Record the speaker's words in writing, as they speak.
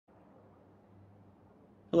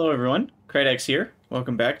Hello everyone, Krydax here.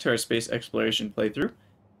 Welcome back to our space exploration playthrough.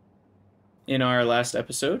 In our last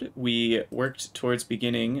episode, we worked towards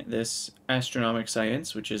beginning this astronomic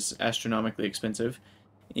science, which is astronomically expensive.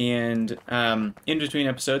 And in between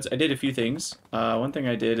episodes, I did a few things. One thing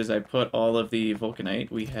I did is I put all of the vulcanite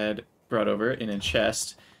we had brought over in a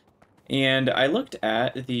chest. And I looked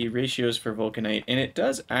at the ratios for vulcanite, and it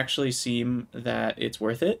does actually seem that it's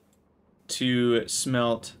worth it to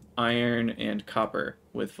smelt iron and copper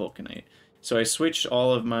with vulcanite. So I switched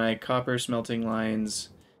all of my copper smelting lines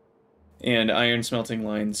and iron smelting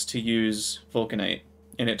lines to use vulcanite.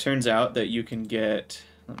 And it turns out that you can get,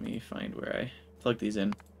 let me find where I plug these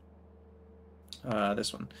in.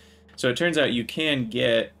 This one. So it turns out you can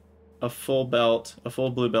get a full belt, a full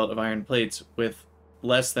blue belt of iron plates with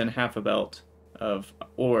less than half a belt of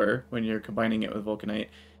ore when you're combining it with vulcanite.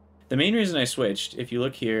 The main reason I switched, if you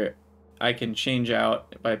look here, I can change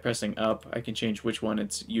out by pressing up, I can change which one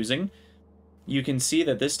it's using. You can see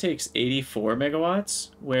that this takes 84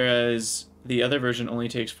 megawatts, whereas the other version only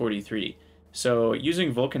takes 43. So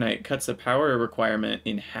using vulcanite cuts the power requirement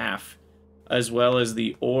in half, as well as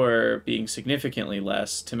the ore being significantly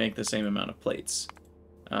less to make the same amount of plates.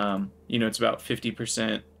 You know, it's about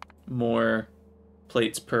 50% more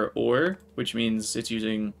plates per ore, which means it's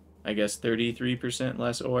using, I guess, 33%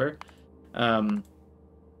 less ore.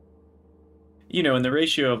 You know, and the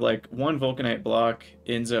ratio of like one vulcanite block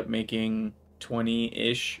ends up making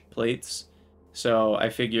 20-ish plates. So I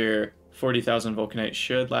figure 40,000 vulcanite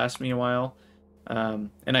should last me a while. And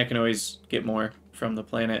I can always get more from the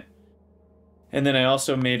planet. And then I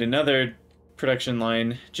also made another production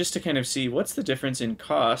line just to kind of see what's the difference in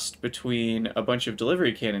cost between a bunch of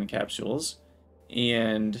delivery cannon capsules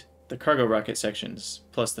and the cargo rocket sections,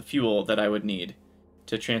 plus the fuel that I would need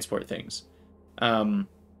to transport things.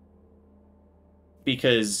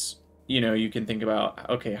 Because, you know, you can think about,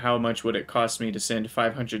 okay, how much would it cost me to send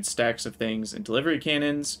 500 stacks of things in delivery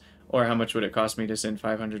cannons, or how much would it cost me to send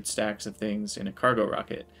 500 stacks of things in a cargo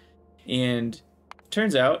rocket? And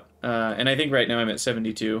turns out, and I think right now I'm at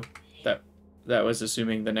 72, that was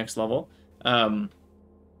assuming the next level,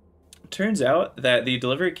 turns out that the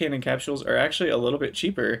delivery cannon capsules are actually a little bit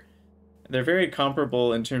cheaper. They're very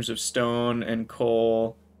comparable in terms of stone and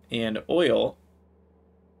coal and oil,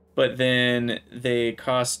 but then they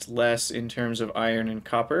cost less in terms of iron and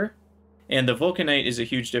copper. And the vulcanite is a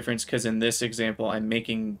huge difference because in this example, I'm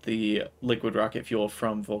making the liquid rocket fuel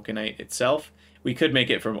from vulcanite itself. We could make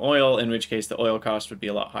it from oil, in which case the oil cost would be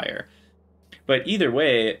a lot higher. But either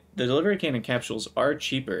way, the delivery cannon capsules are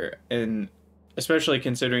cheaper, and especially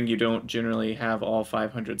considering you don't generally have all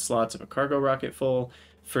 500 slots of a cargo rocket full.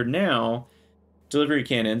 For now, delivery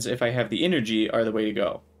cannons, if I have the energy, are the way to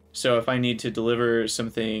go. So if I need to deliver some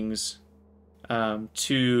things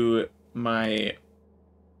to my,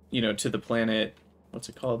 you know, to the planet, what's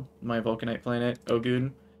it called? My vulcanite planet,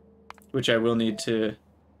 Ogun, which I will need to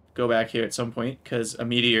go back here at some point because a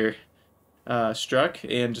meteor struck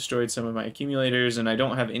and destroyed some of my accumulators, and I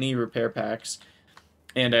don't have any repair packs.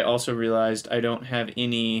 And I also realized I don't have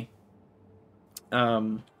any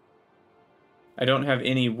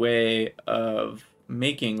way of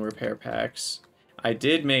making repair packs. I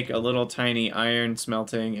did make a little tiny iron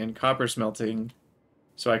smelting and copper smelting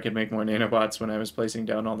so I could make more nanobots when I was placing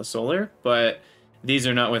down all the solar, but these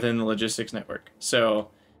are not within the logistics network.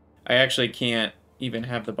 So I actually can't even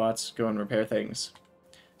have the bots go and repair things.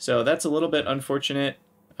 So that's a little bit unfortunate.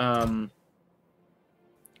 I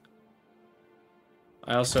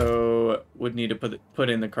also would need to put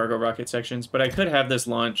in the cargo rocket sections, but I could have this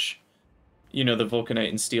launch, you know, the vulcanite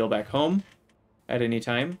and steel back home at any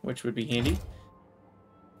time, which would be handy.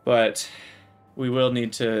 But we will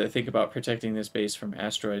need to think about protecting this base from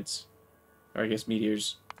asteroids, or I guess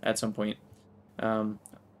meteors, at some point. And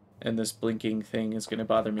this blinking thing is going to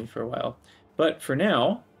bother me for a while. But for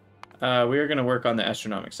now, we are going to work on the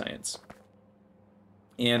astronomic science.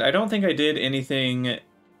 And I don't think I did anything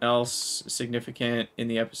else significant in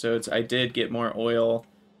the episodes. I did get more oil,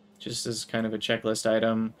 just as kind of a checklist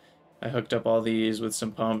item. I hooked up all these with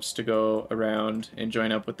some pumps to go around and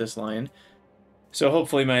join up with this line. So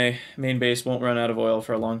hopefully my main base won't run out of oil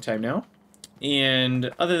for a long time now.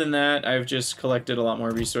 And other than that, I've just collected a lot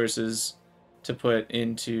more resources to put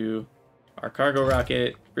into our cargo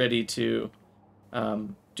rocket, ready to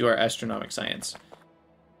do our astronomic science.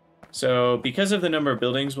 So because of the number of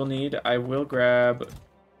buildings we'll need, I will grab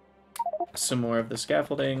some more of the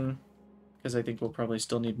scaffolding, because I think we'll probably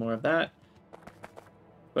still need more of that.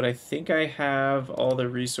 But I think I have all the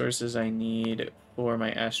resources I need for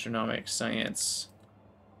my astronomic science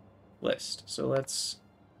list. So let's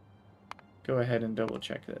go ahead and double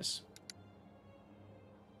check this.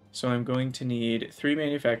 So I'm going to need 3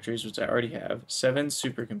 manufactories, which I already have, 7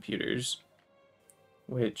 supercomputers,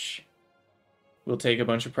 which will take a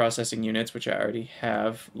bunch of processing units, which I already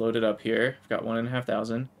have loaded up here. I've got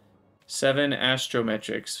 1,500. 7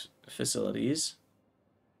 astrometrics facilities,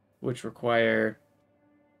 which require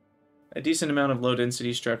a decent amount of low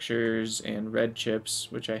density structures and red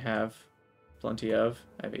chips, which I have plenty of.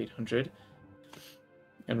 I have 800.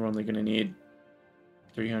 And we're only going to need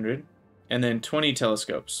 300. And then 20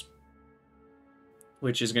 telescopes,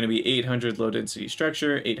 which is going to be 800 low density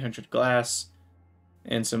structure, 800 glass,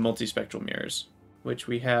 and some multispectral mirrors, which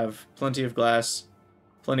we have plenty of glass,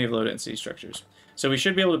 plenty of low density structures. So we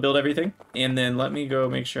should be able to build everything, and then let me go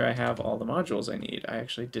make sure I have all the modules I need. I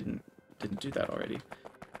actually didn't do that already.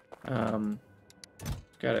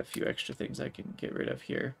 Got a few extra things I can get rid of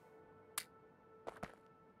here.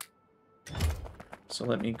 So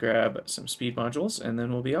let me grab some speed modules, and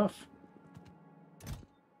then we'll be off.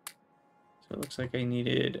 So it looks like I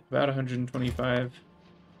needed about 125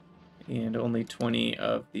 and only 20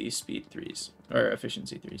 of the speed 3s, or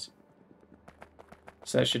efficiency 3s.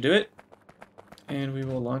 So that should do it. And we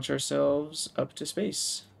will launch ourselves up to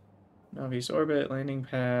space. Navi's orbit, landing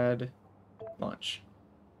pad, launch.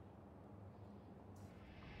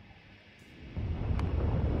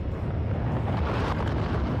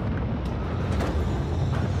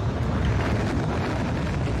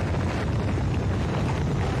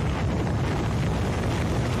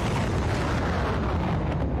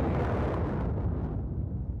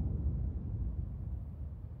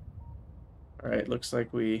 Alright, looks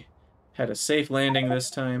like we had a safe landing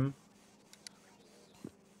this time.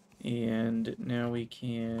 And now we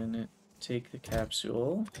can take the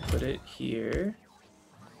capsule, put it here.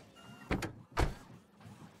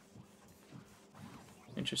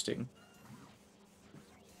 Interesting.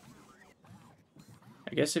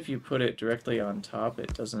 I guess if you put it directly on top,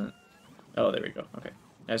 it doesn't... Oh, there we go. Okay.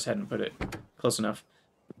 I just hadn't put it close enough.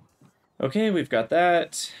 Okay, we've got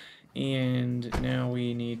that. And now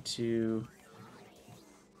we need to...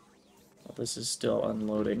 Well, this is still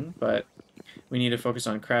unloading, but we need to focus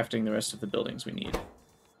on crafting the rest of the buildings we need.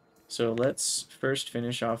 So let's first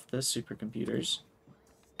finish off the supercomputers.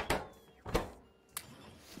 I'm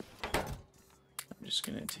just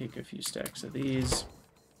going to take a few stacks of these.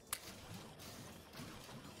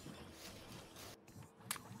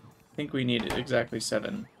 I think we needed exactly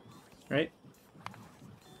 7, right?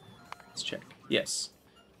 Let's check. Yes.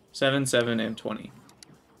 7, 7, and 20.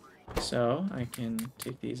 So I can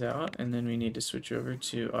take these out, and then we need to switch over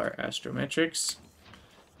to our astrometrics.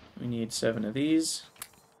 We need 7 of these.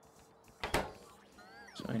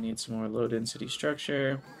 So I need some more low density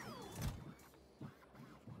structure.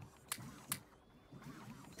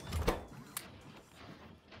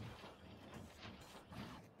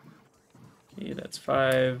 Okay, that's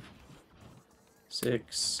 5,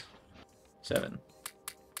 6, 7.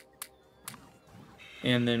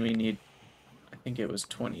 And then we need, I think it was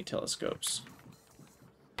 20 telescopes.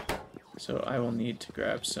 So I will need to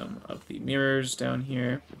grab some of the mirrors down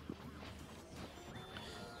here,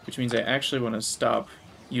 which means I actually want to stop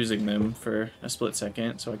using them for a split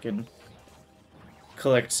second so I can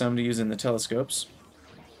collect some to use in the telescopes.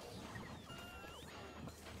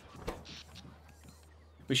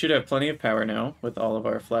 We should have plenty of power now with all of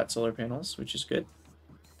our flat solar panels, which is good.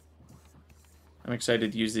 I'm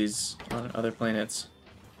excited to use these on other planets.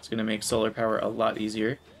 It's going to make solar power a lot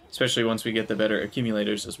easier, especially once we get the better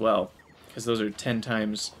accumulators as well, because those are 10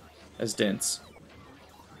 times as dense.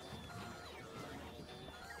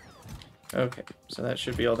 Okay, so that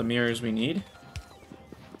should be all the mirrors we need.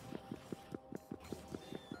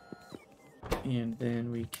 And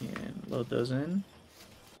then we can load those in.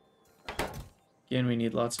 Again, we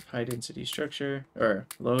need lots of high density structure, or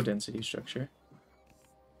low density structure.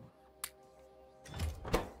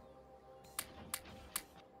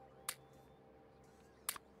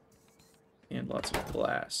 And lots of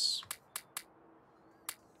glass.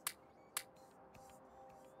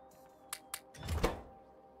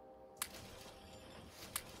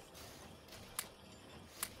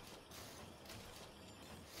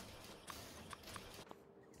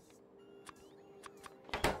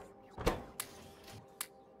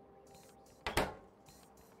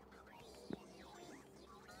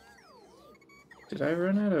 Did I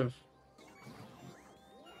run out of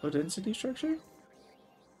low density structure?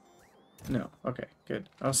 No. Okay, good.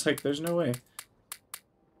 I was like, there's no way.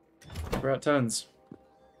 I brought tons.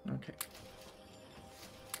 Okay.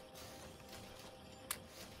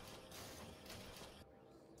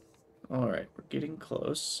 Alright, we're getting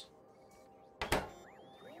close.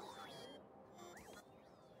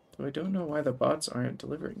 Though I don't know why the bots aren't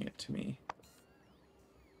delivering it to me.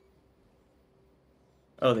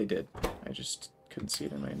 Oh, they did. I just couldn't see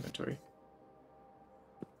it in my inventory.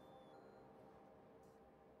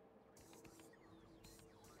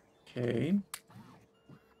 Okay.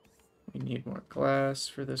 We need more glass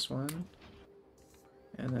for this one.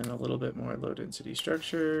 And then a little bit more low density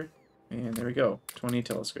structure. And there we go. 20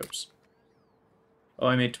 telescopes. Oh,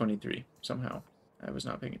 I made 23 somehow. I was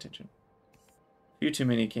not paying attention. A few too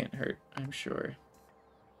many can't hurt, I'm sure.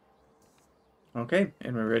 Okay,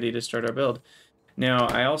 and we're ready to start our build. Now,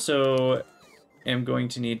 I also am going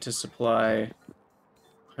to need to supply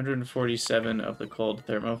 147 of the cold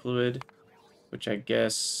thermofluid, which I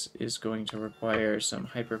guess is going to require some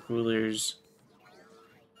hypercoolers.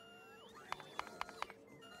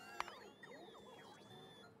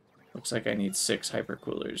 Looks like I need 6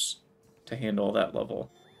 hypercoolers to handle that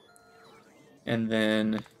level. And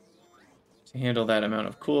then to handle that amount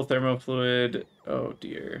of cool thermofluid, oh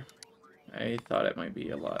dear, I thought it might be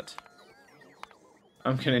a lot.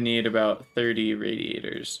 I'm gonna need about 30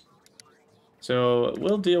 radiators. So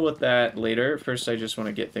we'll deal with that later. First, I just want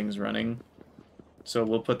to get things running. So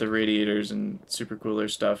we'll put the radiators and supercooler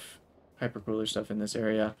stuff, hypercooler stuff in this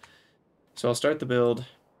area. So I'll start the build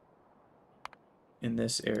in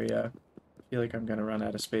this area. I feel like I'm gonna run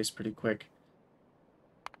out of space pretty quick.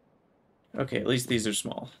 Okay, at least these are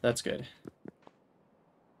small. That's good.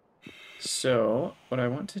 So what I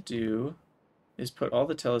want to do is put all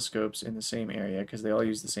the telescopes in the same area because they all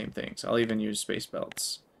use the same things. I'll even use space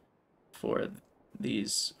belts for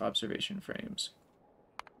these observation frames.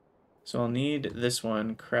 So I'll need this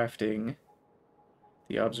one crafting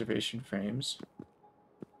the observation frames.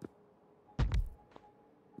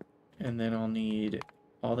 And then I'll need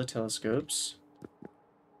all the telescopes.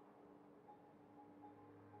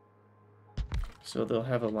 So they'll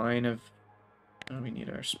have a line of... Oh, we need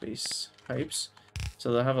our space pipes.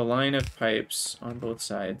 So they'll have a line of pipes on both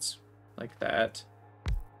sides, like that.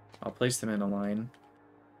 I'll place them in a line.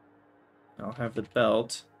 I'll have the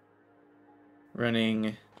belt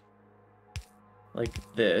running like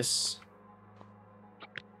this.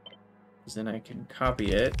 Because then I can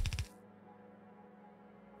copy it.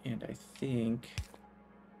 And I think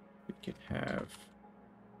we could have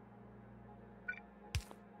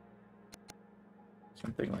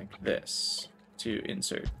something like this to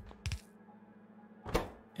insert.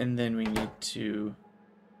 And then we need to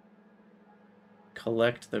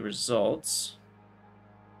collect the results,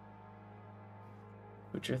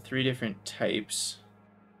 which are 3 different types.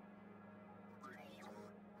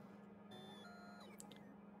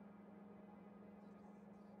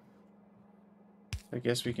 I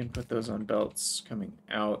guess we can put those on belts coming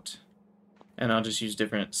out, and I'll just use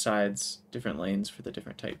different sides, different lanes for the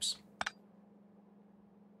different types.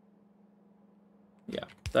 Yeah,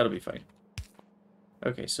 that'll be fine.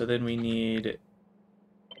 Okay, so then we need,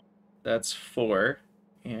 that's 4,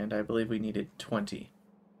 and I believe we needed 20.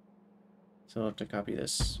 So I'll have to copy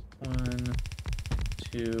this 1,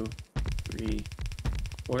 2, 3,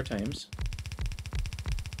 4 times.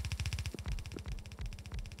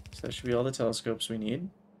 So that should be all the telescopes we need.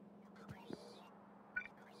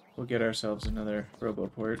 We'll get ourselves another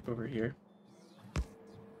RoboPort over here.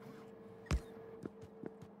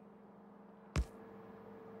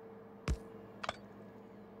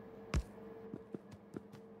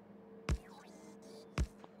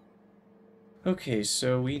 Okay,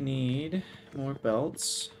 so we need more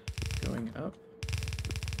belts going up.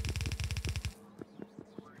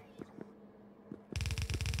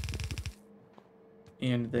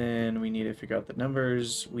 And then we need to figure out the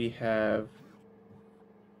numbers. We have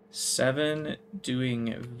 7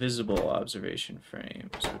 doing visible observation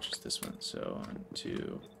frames, which is this one. So 1,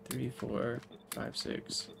 2, 3, 4, 5,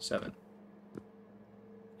 6, 7.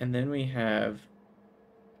 And then we have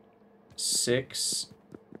 6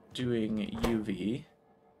 doing UV.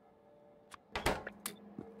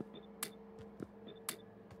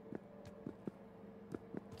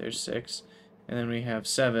 There's 6. And then we have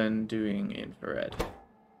 7 doing infrared.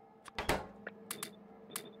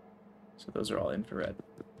 So those are all infrared.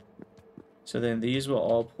 So then these will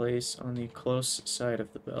all place on the close side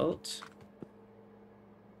of the belt.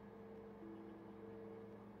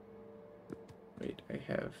 Wait, I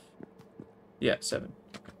have... Yeah, 7.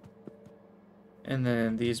 And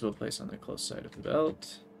then these will place on the close side of the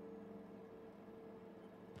belt.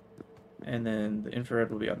 And then the infrared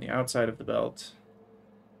will be on the outside of the belt.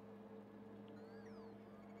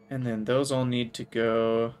 And then those all need to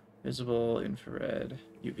go visible, infrared,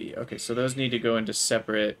 UV. Okay, so those need to go into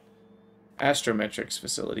separate astrometrics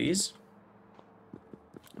facilities.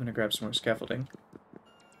 I'm gonna grab some more scaffolding.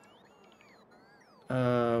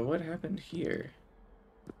 What happened here?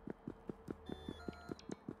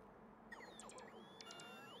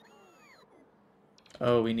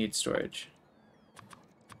 Oh, we need storage.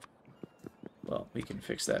 Well, we can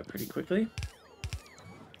fix that pretty quickly.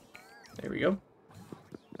 There we go.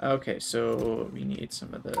 Okay, so we need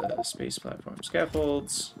some of the space platform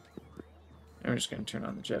scaffolds. And we're just going to turn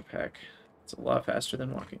on the jetpack. It's a lot faster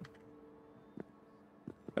than walking.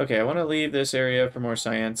 Okay, I want to leave this area for more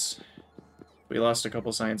science. We lost a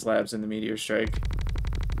couple science labs in the meteor strike.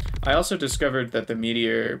 I also discovered that the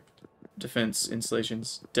meteor defense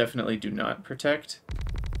installations definitely do not protect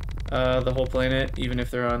the whole planet, even if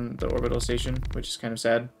they're on the orbital station, which is kind of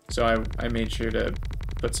sad. So I made sure to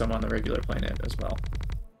put some on the regular planet as well.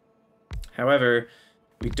 However,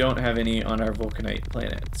 we don't have any on our Vulcanite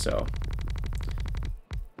planet, so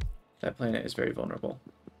that planet is very vulnerable.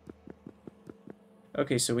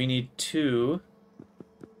 Okay, so we need 2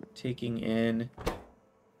 taking in...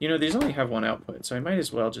 You know, these only have 1 output, so I might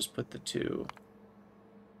as well just put the 2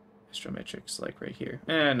 astrometrics like right here.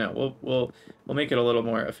 No, we'll make it a little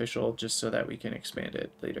more official just so that we can expand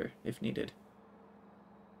it later if needed.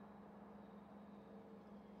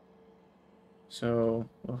 So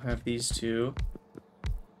we'll have these 2.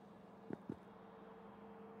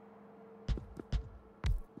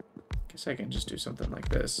 Guess I can just do something like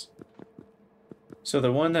this. So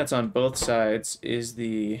the one that's on both sides is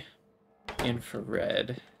the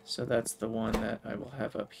infrared. So that's the one that I will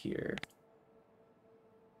have up here.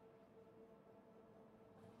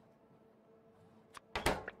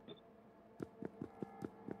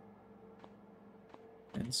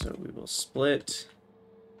 And so we will split.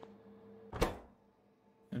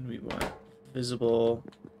 And we want visible.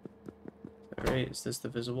 Is that right? Is this the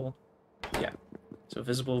visible? Yeah. So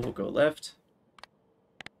visible will go left.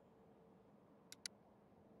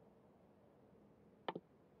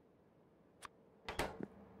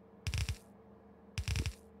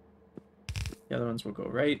 The other ones will go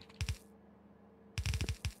right.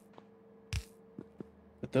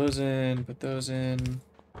 Put those in, put those in. And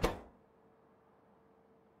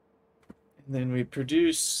then we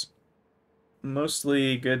produce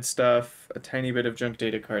mostly good stuff, a tiny bit of junk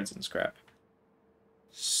data cards and scrap.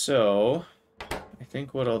 So I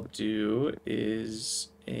think what I'll do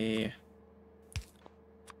is a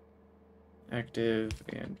active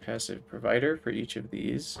and passive provider for each of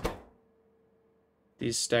these.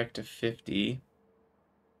 These stack to 50,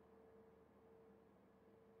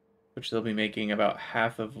 which they'll be making about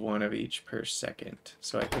half of one of each per second.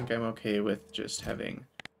 So I think I'm okay with just having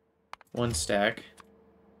 1 stack.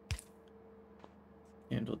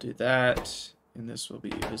 And we'll do that. And this will be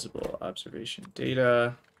visible observation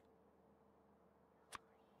data.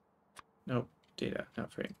 Nope, data,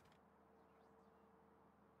 not frame.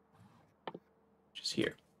 Just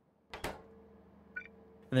here.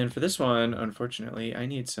 And then for this one, unfortunately, I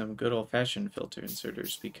need some good old-fashioned filter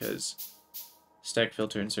inserters because stack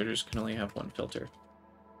filter inserters can only have 1 filter.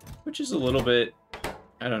 Which is a little bit,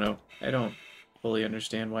 I don't know. I don't fully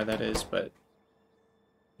understand why that is, but,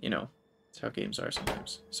 you know, it's how games are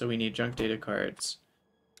sometimes. So we need junk data cards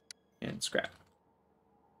and scrap.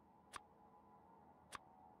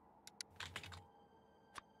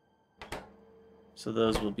 So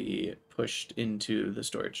those will be pushed into the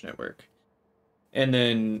storage network. And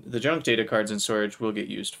then the junk data cards and storage will get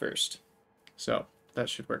used first. So that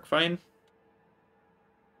should work fine.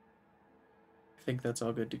 I think that's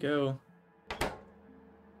all good to go.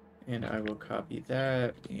 And I will copy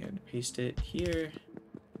that and paste it here.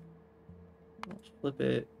 We'll flip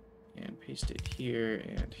it and paste it here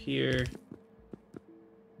and here.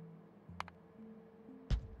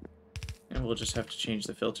 And we'll just have to change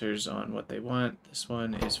the filters on what they want. This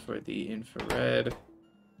one is for the infrared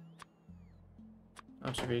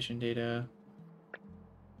observation data.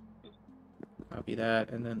 Copy that,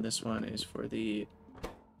 and then this one is for the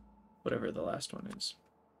whatever the last one is.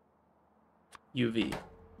 UV.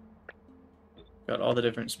 Got all the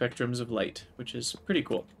different spectrums of light, which is pretty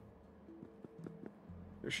cool.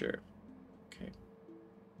 For sure. Okay.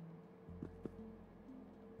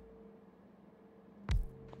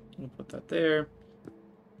 We'll put that there.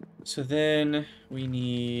 So then we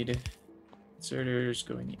need inserters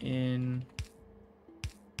going in.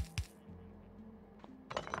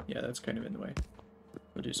 Yeah, that's kind of in the way.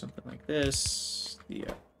 We'll do something like this. The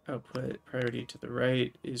output priority to the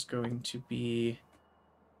right is going to be...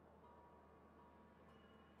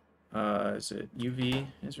 is it UV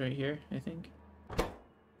is right here, I think?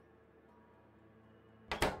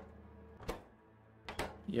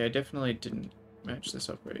 Yeah, I definitely didn't match this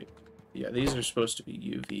up right. Yeah, these are supposed to be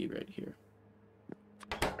UV right here.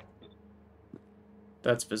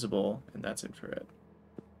 That's visible, and that's infrared.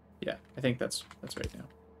 Yeah, I think that's right now.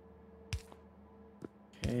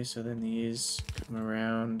 Okay, so then these come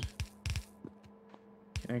around.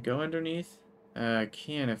 Can I go underneath? I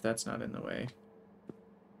can if that's not in the way.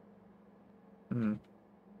 I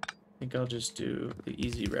think I'll just do the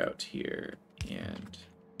easy route here and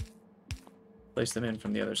place them in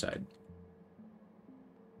from the other side.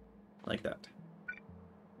 Like that.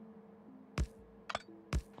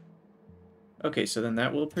 Okay, so then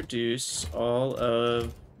that will produce all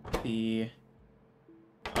of the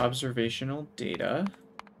observational data.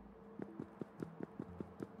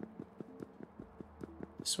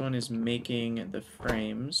 This one is making the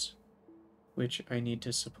frames, which I need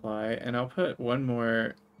to supply. And I'll put one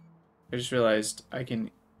more. I just realized I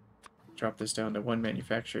can drop this down to one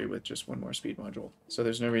manufacturer with just one more speed module. So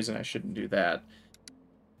there's no reason I shouldn't do that.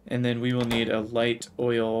 And then we will need a light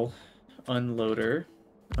oil unloader,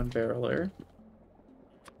 unbarreler.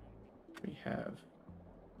 We have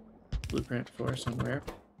blueprint for somewhere.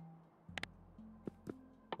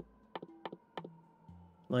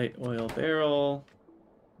 Light oil barrel.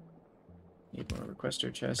 Need more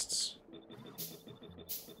requester chests.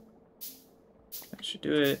 That should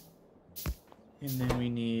do it. And then we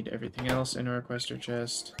need everything else in a requester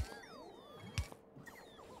chest.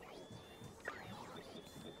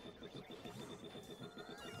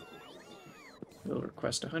 We'll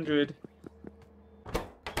request 100.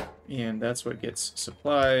 And that's what gets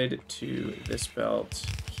supplied to this belt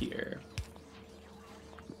here.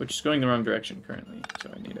 Which is going the wrong direction currently,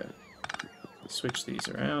 so I need to switch these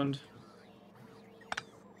around.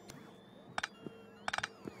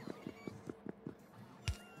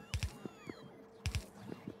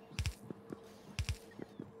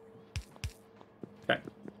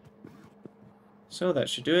 So that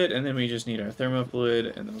should do it, and then we just need our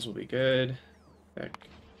thermofluid, and those will be good. Back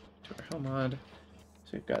to our Helmod.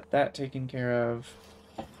 So we've got that taken care of.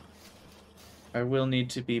 I will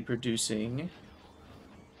need to be producing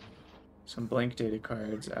some blank data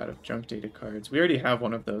cards out of junk data cards. We already have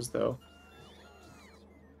one of those, though.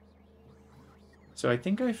 So I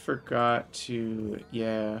think I forgot to...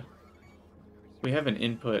 yeah. We have an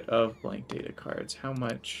input of blank data cards. How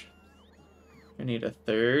much... I need a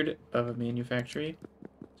third of a manufactory.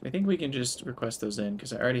 So I think we can just request those in,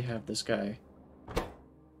 because I already have this guy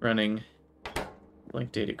running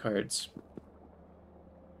blank data cards.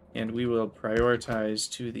 And we will prioritize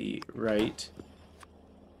to the right.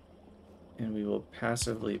 And we will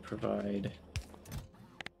passively provide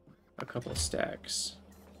a couple stacks.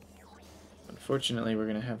 Unfortunately, we're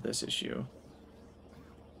going to have this issue.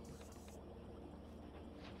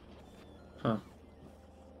 Huh.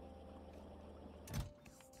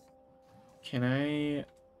 Can I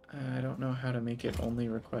don't know how to make it only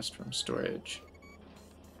request from storage.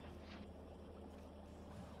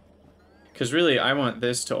 Because really, I want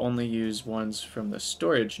this to only use ones from the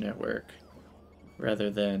storage network, rather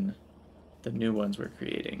than the new ones we're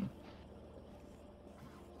creating.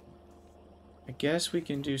 I guess we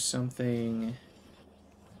can do something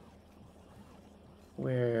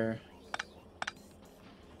where...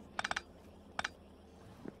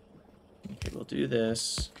 okay, we'll do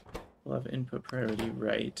this. We'll have input priority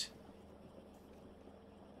right.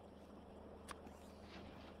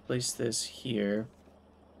 Place this here.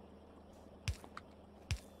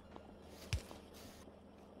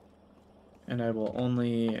 And I will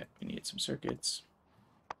only... we need some circuits.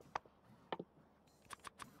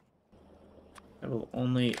 I will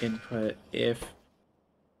only input if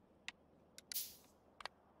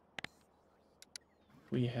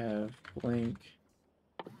we have blank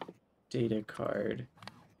data card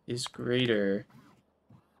is greater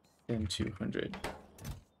than 200.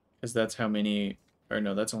 Because that's how many... or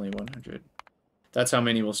no, that's only 100. That's how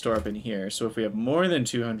many we'll store up in here. So if we have more than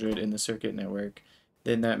 200 in the circuit network,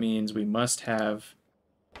 then that means we must have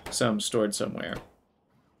some stored somewhere.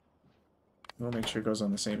 We'll make sure it goes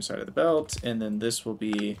on the same side of the belt, and then this will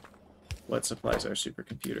be what supplies our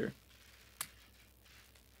supercomputer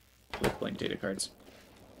with blank data cards.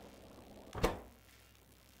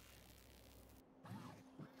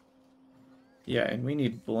 Yeah, and we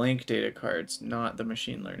need blank data cards, not the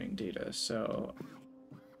machine learning data, so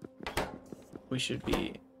we should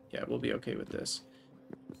be, yeah, we'll be okay with this.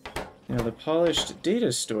 Now the polished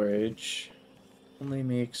data storage only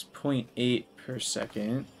makes 0.8 per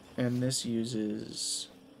second, and this uses,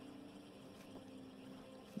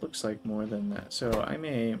 looks like more than that, so I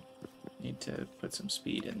may need to put some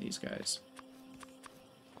speed in these guys.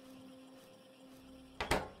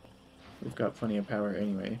 We've got plenty of power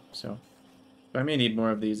anyway, so I may need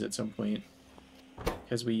more of these at some point,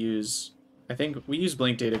 because we use, I think we use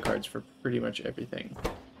blank data cards for pretty much everything,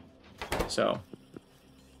 so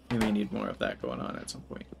we may need more of that going on at some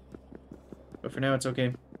point. But for now, it's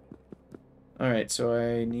okay. Alright, so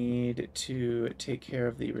I need to take care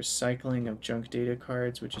of the recycling of junk data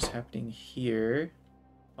cards, which is happening here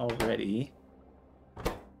already.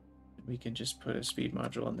 We can just put a speed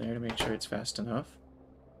module in there to make sure it's fast enough.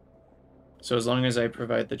 So as long as I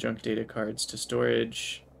provide the junk data cards to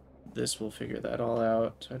storage, this will figure that all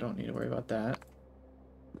out, so I don't need to worry about that.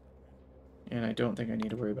 And I don't think I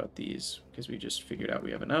need to worry about these, because we just figured out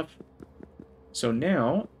we have enough. So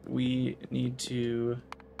now we need to...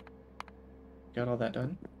 Got all that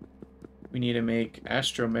done. We need to make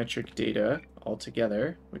astrometric data all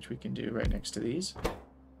together, which we can do right next to these.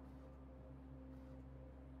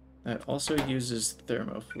 That also uses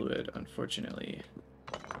thermofluid, unfortunately.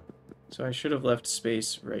 So I should have left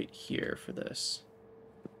space right here for this.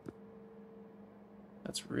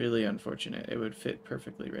 That's really unfortunate. It would fit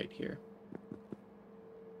perfectly right here.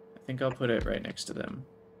 I think I'll put it right next to them.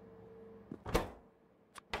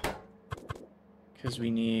 Because we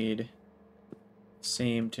need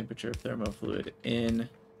same temperature of thermofluid in.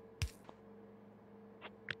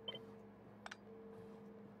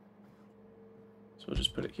 So we'll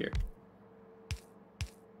just put it here.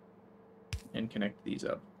 And connect these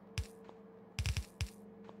up.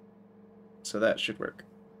 So that should work.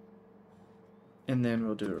 And then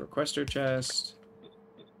we'll do a requester chest.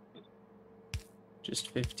 Just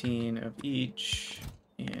 15 of each.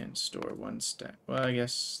 And store 1 stack. Well, I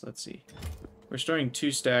guess, let's see. We're storing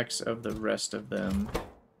 2 stacks of the rest of them.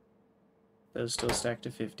 Those still stack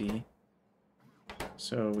to 50.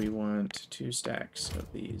 So we want 2 stacks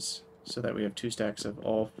of these, so that we have 2 stacks of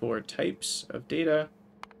all 4 types of data.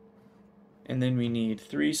 And then we need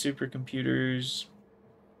 3 supercomputers,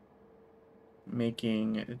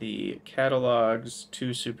 making the catalogs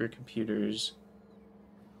 2 supercomputers,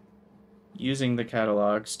 using the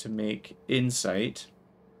catalogs to make insight,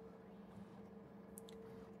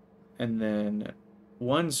 and then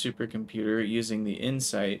 1 supercomputer using the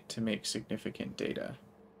insight to make significant data.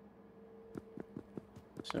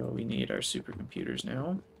 So we need our supercomputers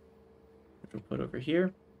now, which we'll put over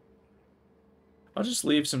here. I'll just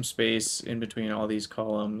leave some space in between all these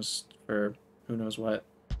columns for who knows what.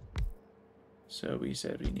 So we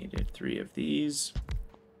said we needed 3 of these.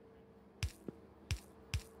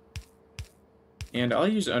 And I'll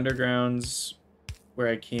use undergrounds where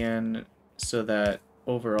I can, so that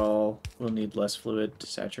overall we'll need less fluid to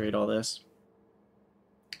saturate all this.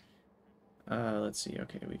 Let's see,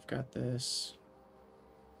 okay, we've got this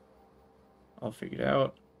all figured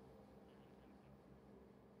out.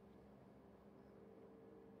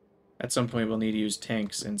 At some point we'll need to use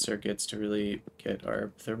tanks and circuits to really get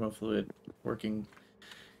our thermofluid working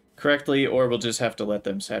correctly, or we'll just have to let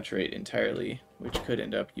them saturate entirely, which could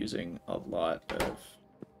end up using a lot of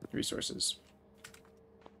resources.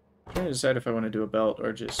 I'm trying to decide if I want to do a belt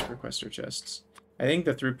or just requester chests. I think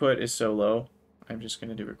the throughput is so low, I'm just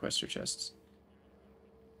going to do requester chests.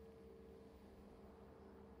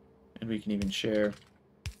 And we can even share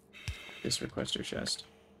this requester chest.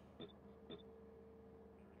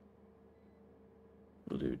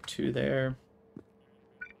 We'll do 2 there.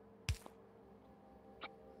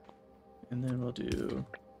 And then we'll do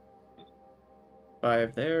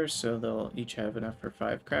 5 there, so they'll each have enough for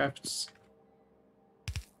 5 crafts.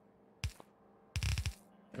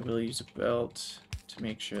 I will use a belt to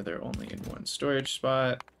make sure they're only in 1 storage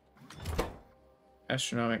spot.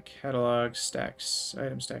 Astronomic catalog stacks,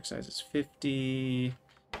 item stack size is 50.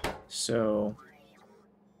 So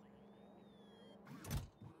I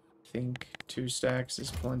think 2 stacks is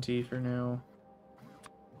plenty for now.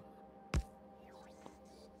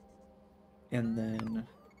 And then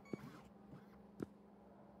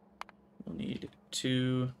we'll need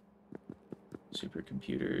 2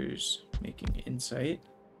 supercomputers making insight.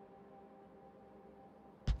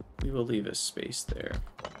 We will leave a space there.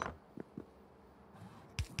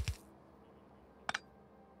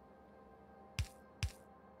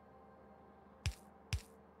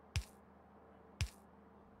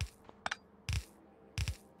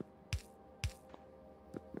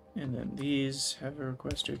 And then these have a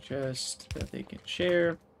requester chest that they can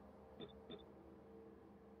share.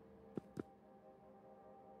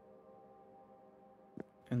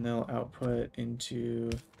 And they'll output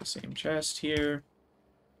into the same chest here.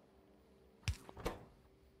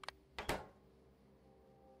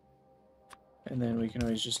 And then we can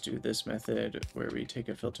always just do this method where we take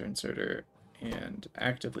a filter inserter and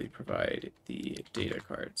actively provide the data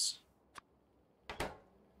cards,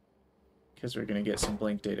 because we're going to get some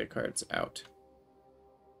blank data cards out.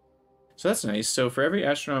 So that's nice. So for every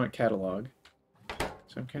astronomic catalog,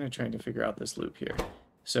 so I'm kind of trying to figure out this loop here.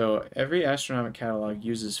 So every astronomic catalog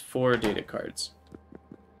uses 4 data cards,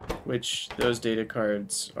 which those data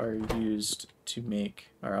cards are used to make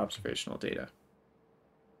our observational data.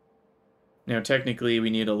 Now, technically, we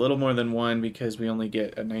need a little more than one because we only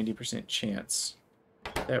get a 90% chance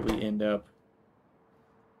that we end up.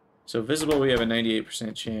 So visible, we have a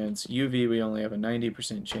 98% chance. UV, we only have a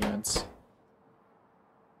 90% chance.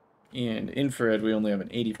 And infrared, we only have an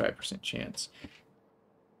 85% chance.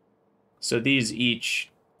 So these each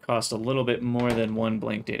cost a little bit more than one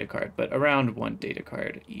blank data card, but around one data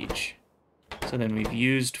card each. So then we've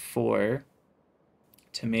used 4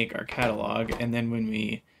 to make our catalog, and then when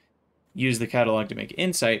we use the catalog to make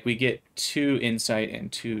insight, we get 2 insight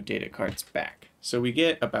and 2 data cards back. So we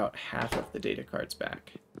get about half of the data cards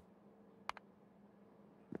back.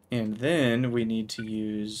 And then we need to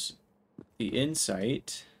use the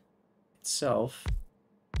insight itself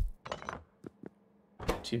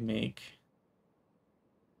to make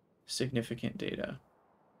significant data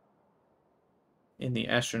in the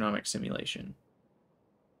astronomic simulation,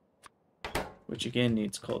 which again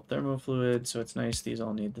needs cold thermofluid, so it's nice these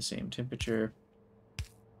all need the same temperature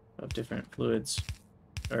of different fluids,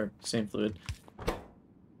 or same fluid.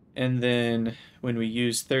 And then when we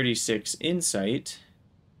use 36 insight,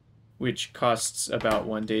 which costs about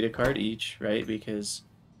 1 data card each, right? Because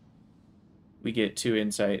we get 2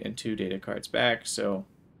 insight and 2 data cards back, so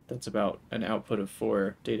that's about an output of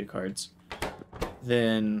 4 data cards.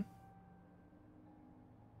 Then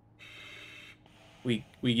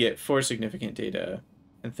we get 4 significant data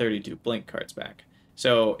and 32 blank cards back.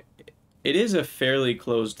 So it is a fairly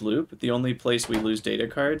closed loop. The only place we lose data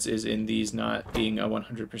cards is in these not being a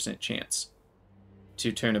 100% chance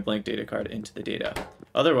to turn a blank data card into the data.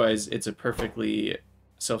 Otherwise, it's a perfectly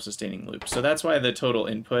self-sustaining loop. So that's why the total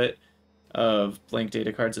input of blank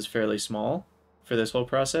data cards is fairly small for this whole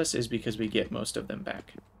process, is because we get most of them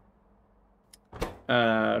back.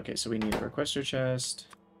 Okay, so we need a requester chest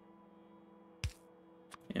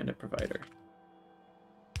and a provider.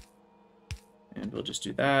 And we'll just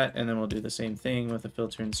do that, and then we'll do the same thing with a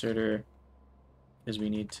filter inserter, because we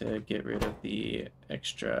need to get rid of the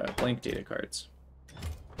extra blank data cards.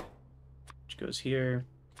 Which goes here,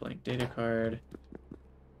 blank data card.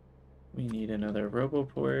 We need another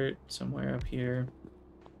roboport somewhere up here.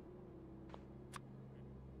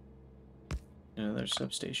 Another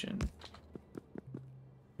substation.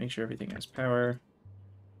 Make sure everything has power.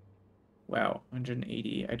 Wow,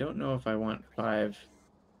 180. I don't know if I want 5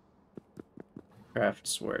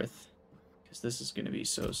 crafts worth, because this is going to be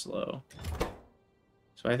so slow.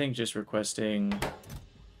 So I think just requesting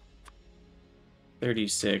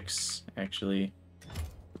 36 actually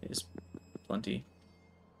is plenty.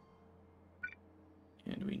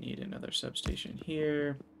 And we need another substation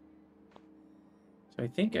here. So I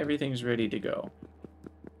think everything's ready to go.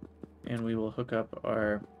 And we will hook up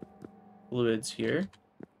our fluids here.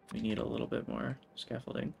 We need a little bit more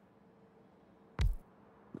scaffolding.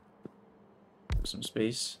 Some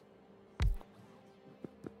space.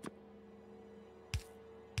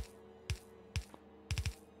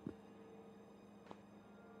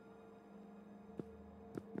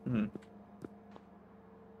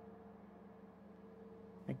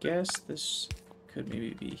 I guess this could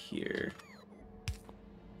maybe be here.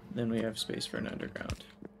 Then we have space for an underground.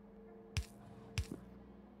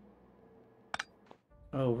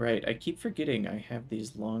 Oh, right. I keep forgetting I have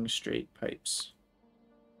these long, straight pipes.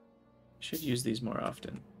 I should use these more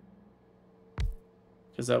often,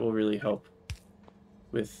 because that will really help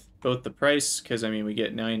with both the price, because, I mean, we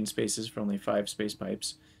get 9 spaces for only 5 space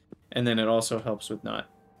pipes, and then it also helps with not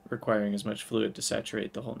requiring as much fluid to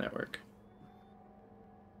saturate the whole network.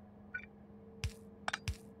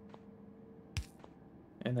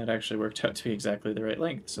 And that actually worked out to be exactly the right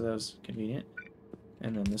length, so that was convenient.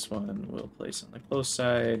 And then this one we'll place on the close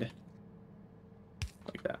side,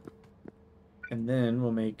 like that. And then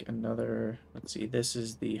we'll make another, let's see, this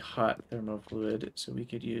is the hot thermofluid, so we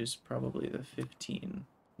could use probably the 15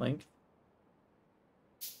 length.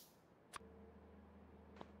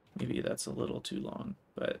 Maybe that's a little too long,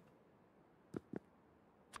 but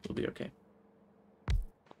we'll be okay.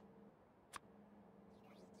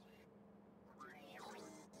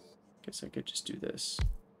 Guess I could just do this.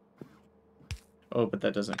 Oh, but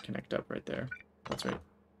that doesn't connect up right there. That's right.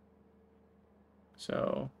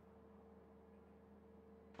 So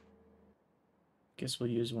guess we'll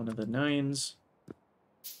use one of the 9s.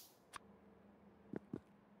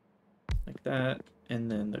 Like that.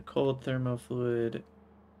 And then the cold thermofluid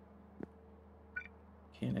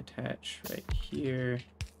can attach right here.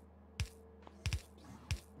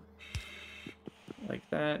 Like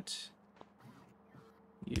that.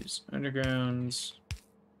 Use undergrounds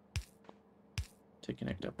to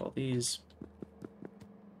connect up all these.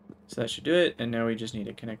 So that should do it, and now we just need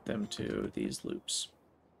to connect them to these loops.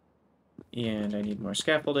 And I need more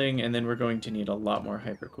scaffolding, and then we're going to need a lot more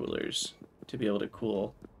hypercoolers to be able to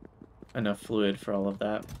cool enough fluid for all of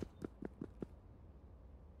that.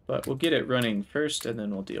 But we'll get it running first, and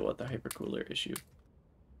then we'll deal with the hypercooler issue.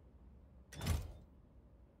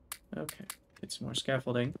 Okay, get some more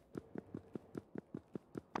scaffolding.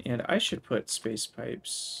 And I should put space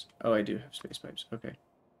pipes. Oh, I do have space pipes. Okay.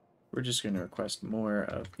 We're just going to request more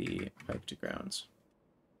of the pipe to grounds.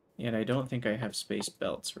 And I don't think I have space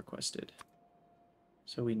belts requested.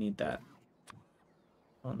 So we need that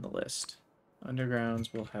on the list.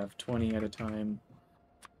 Undergrounds will have 20 at a time.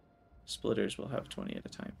 Splitters will have 20 at a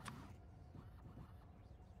time.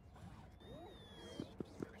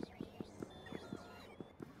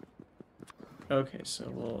 Okay, so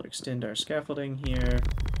we'll extend our scaffolding here.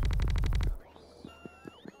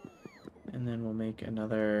 And then we'll make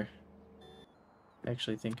another... I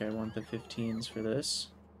actually think I want the 15s for this.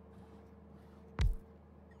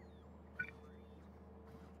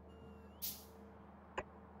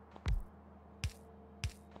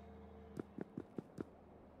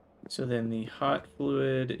 So then the hot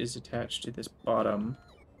fluid is attached to this bottom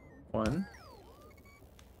one.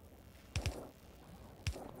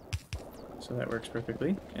 So that works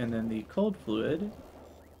perfectly. And then the cold fluid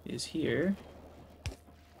is here,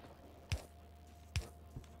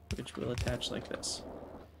 which will attach like this.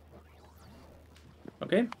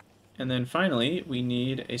 Okay, and then finally we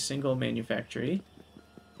need a single manufactory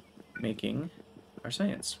making our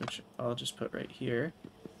science, which I'll just put right here.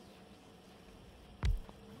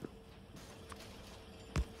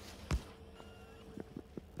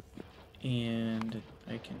 And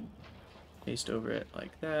I can paste over it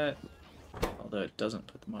like that, although it doesn't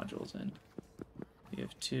put the modules in. We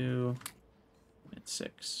have 2 and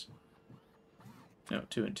 6. No,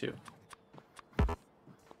 2 and 2.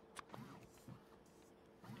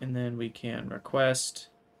 And then we can request,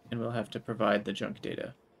 and we'll have to provide the junk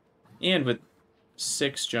data. And with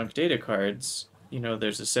 6 junk data cards, you know,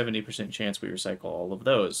 there's a 70% chance we recycle all of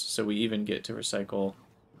those. So we even get to recycle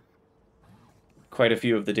quite a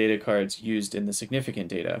few of the data cards used in the significant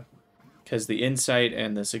data, because the insight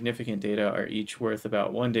and the significant data are each worth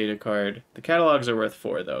about 1 data card. The catalogs are worth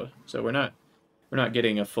 4 though, so we're not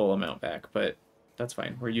getting a full amount back, but that's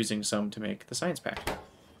fine. We're using some to make the science pack.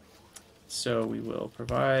 So we will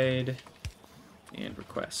provide and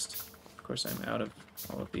request. Of course, I'm out of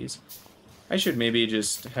all of these. I should maybe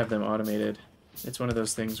just have them automated. It's one of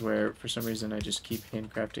those things where for some reason I just keep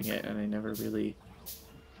handcrafting it and I never really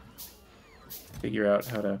figure out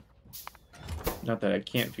how to... Not that I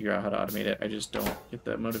can't figure out how to automate it, I just don't get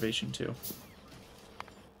the motivation to.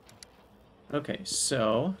 Okay,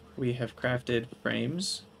 so we have crafted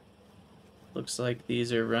frames. Looks like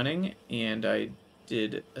these are running, and I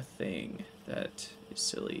did a thing that is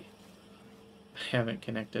silly. I haven't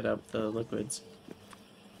connected up the liquids.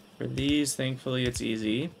 For these, thankfully, it's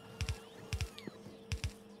easy.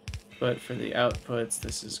 But for the outputs,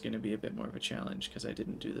 this is going to be a bit more of a challenge because I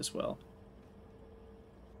didn't do this well.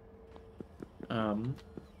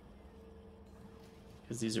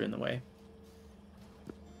 Because these are in the way.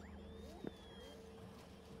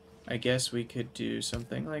 I guess we could do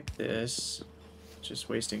something like this, just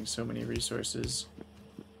wasting so many resources,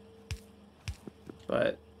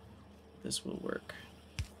 but this will work.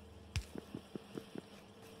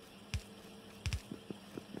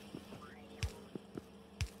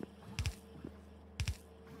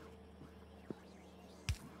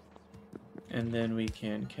 And then we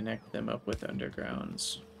can connect them up with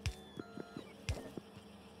undergrounds,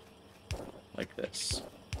 like this.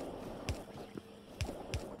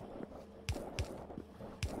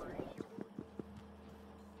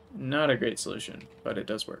 Not a great solution, but it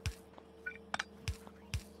does work.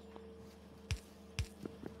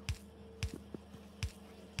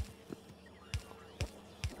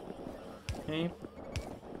 Okay.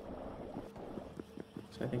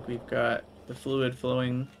 So I think we've got the fluid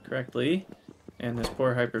flowing correctly, and this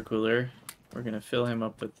poor hypercooler, we're going to fill him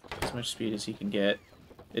up with as much speed as he can get.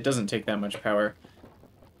 It doesn't take that much power,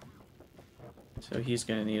 so he's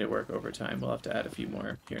going to need to work overtime. We'll have to add a few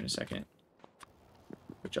more here in a second,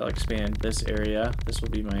 which I'll expand this area. This will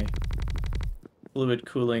be my fluid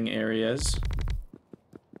cooling areas.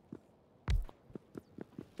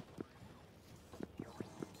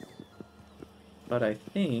 But I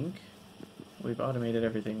think we've automated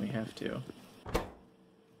everything we have to.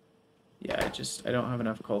 Yeah, I don't have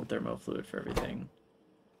enough cold thermo fluid for everything.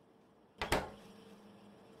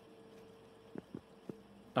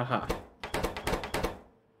 Aha.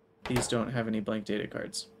 These don't have any blank data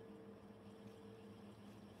cards.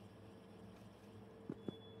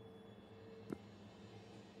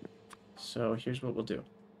 So here's what we'll do.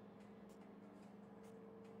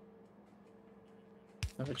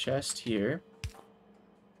 I have a chest here.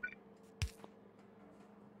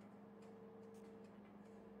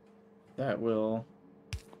 That will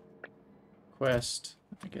request,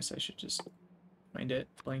 I guess I should just find it,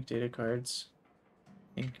 blank data cards.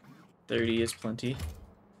 I think 30 is plenty.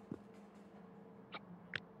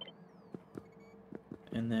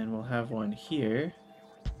 And then we'll have one here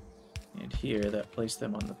and here that place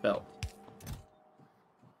them on the belt.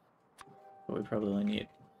 But we probably only need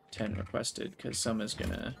 10 requested because some is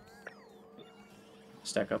gonna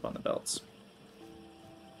stack up on the belts.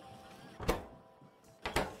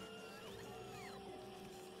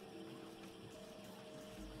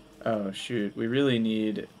 Oh shoot, we really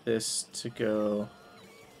need this to go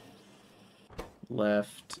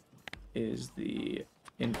left is the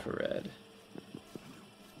infrared,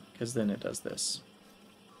 because then it does this.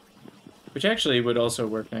 Which actually would also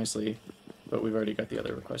work nicely, but we've already got the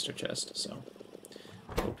other requester chest, so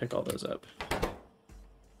we'll pick all those up.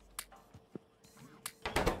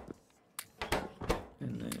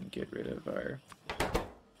 And then get rid of our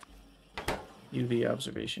UV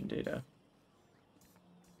observation data.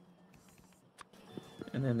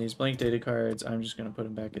 And then these blank data cards, I'm just going to put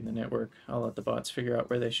them back in the network. I'll let the bots figure out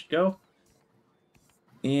where they should go.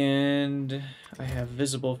 And I have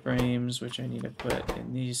visible frames, which I need to put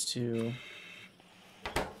in these two.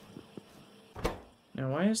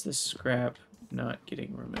 Now, why is this scrap not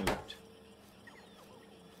getting removed?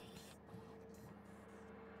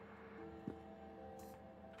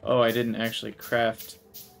 Oh, I didn't actually craft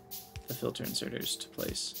the filter inserters to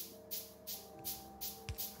place.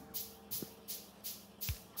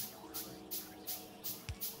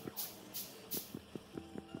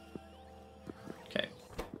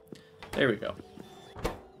 There we go.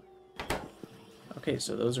 Okay,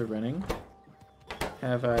 so those are running.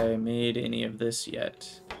 Have I made any of this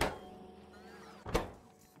yet?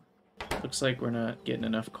 Looks like we're not getting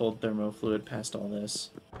enough cold thermofluid past all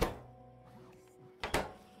this.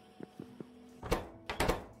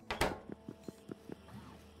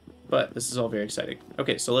 But this is all very exciting.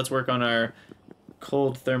 Okay, so let's work on our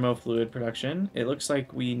cold thermofluid production. It looks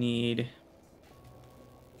like we need...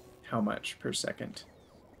 how much per second?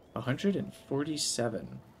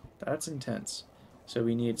 147. That's intense. So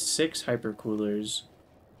we need 6 hypercoolers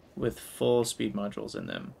with full speed modules in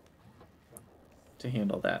them to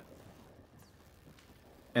handle that.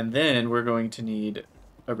 And then we're going to need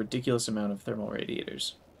a ridiculous amount of thermal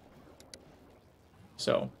radiators.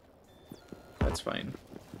 So that's fine.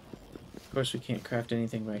 Of course, we can't craft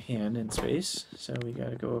anything by hand in space, so we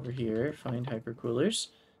gotta go over here, find hypercoolers.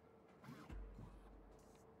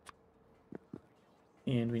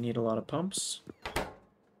 And we need a lot of pumps.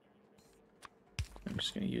 I'm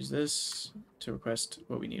just going to use this to request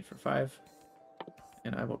what we need for 5.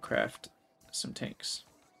 And I will craft some tanks.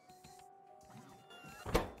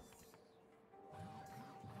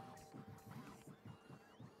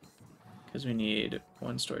 Because we need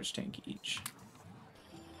 1 storage tank each.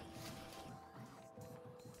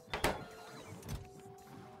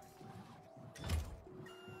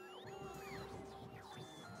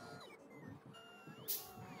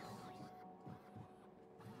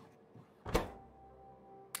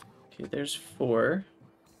 There's 4.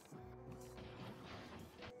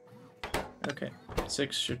 Okay,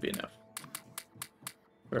 6 should be enough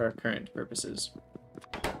for our current purposes.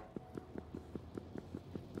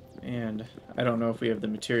 And I don't know if we have the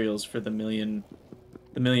materials for the million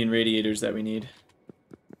radiators that we need.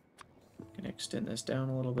 Can extend this down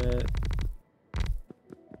a little bit.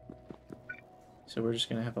 So we're just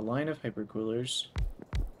gonna have a line of hypercoolers.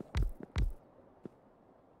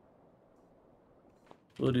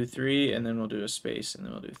 We'll do 3, and then we'll do a space, and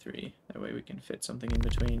then we'll do 3. That way we can fit something in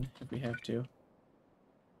between if we have to.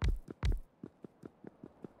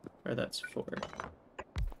 Or that's 4.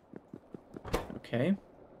 Okay.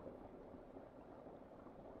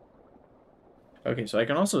 Okay, so I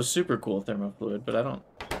can also supercool thermofluid, but I don't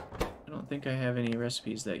think I have any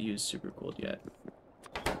recipes that use supercooled yet.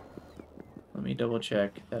 Let me double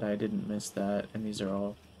check that I didn't miss that, and these are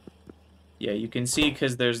all... Yeah, you can see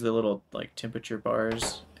because there's the little like temperature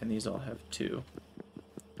bars, and these all have 2.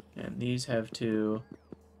 And these have 2,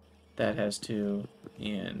 that has 2,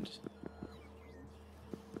 and...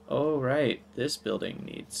 Oh, right, this building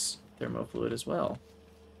needs thermofluid as well.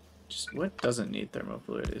 Just what doesn't need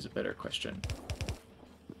thermofluid is a better question.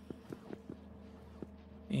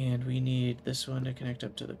 And we need this one to connect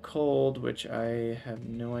up to the cold, which I have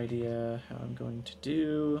no idea how I'm going to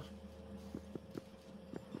do.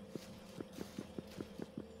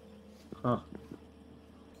 Huh.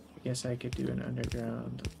 Guess I could do an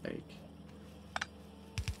underground, like,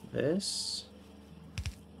 this.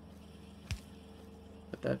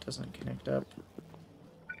 But that doesn't connect up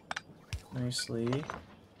nicely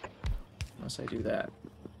unless I do that.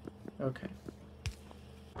 Okay.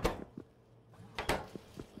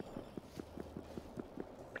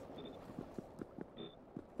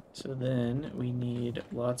 So then we need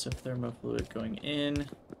lots of thermofluid going in.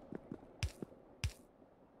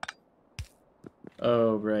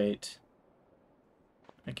 Oh, right.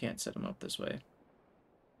 I can't set them up this way.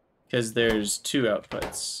 Because there's 2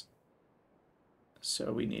 outputs.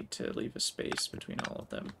 So we need to leave a space between all of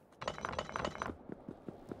them.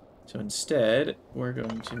 So instead, we're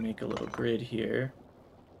going to make a little grid here.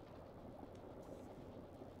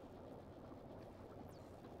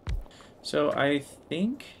 So I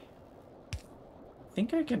think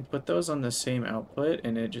I can put those on the same output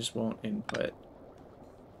and it just won't input.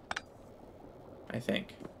 I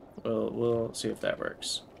think. We'll see if that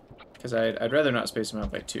works. Because I'd rather not space them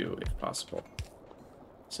out by 2 if possible.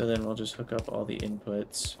 So then we'll just hook up all the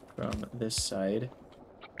inputs from this side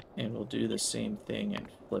and we'll do the same thing and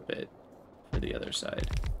flip it for the other side.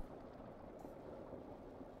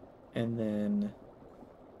 And then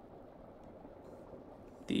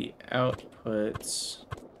the outputs,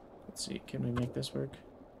 let's see, can we make this work?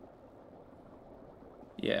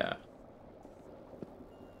 Yeah.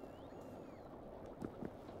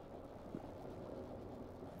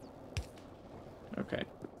 Okay.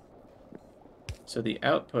 So the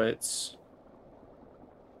outputs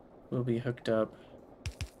will be hooked up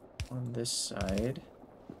on this side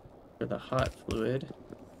for the hot fluid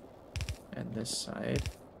and this side.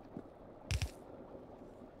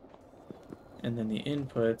 And then the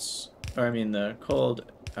inputs, or I mean the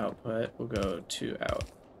cold output will go to out.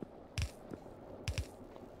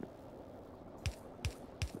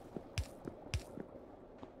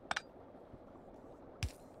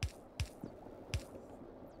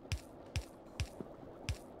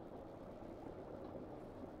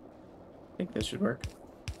 I think this should work.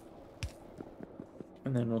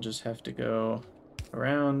 And then we'll just have to go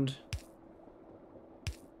around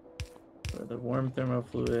for the warm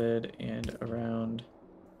thermofluid and around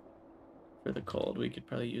for the cold. We could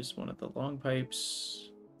probably use one of the long pipes.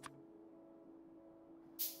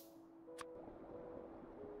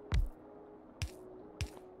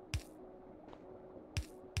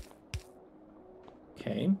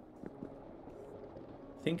 Okay.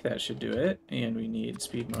 I think that should do it, and we need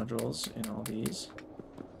speed modules in all these.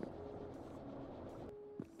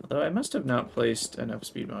 Although I must have not placed enough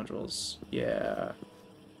speed modules. Yeah,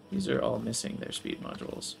 these are all missing their speed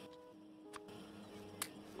modules.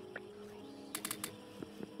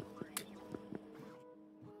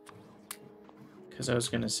 Because I was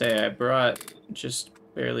going to say I brought just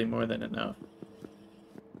barely more than enough.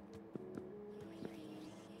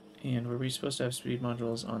 And were we supposed to have speed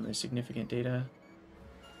modules on the significant data?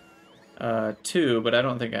 2, but I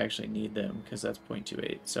don't think I actually need them because that's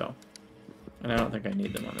 0.28, so. And I don't think I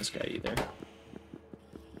need them on this guy either.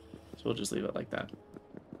 So we'll just leave it like that.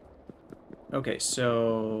 Okay,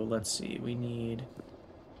 so let's see. We need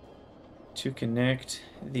to connect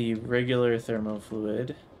the regular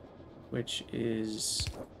thermofluid, which is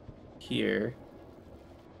here.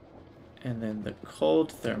 And then the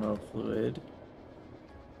cold thermofluid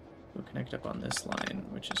will connect up on this line,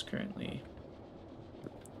 which is currently...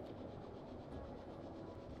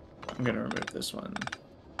 I'm going to remove this one.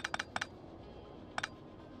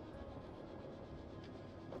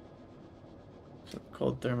 So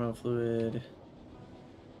cold thermofluid.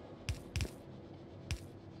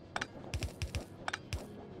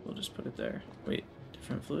 We'll just put it there. Wait,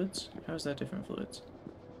 different fluids? How is that different fluids?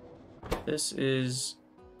 This is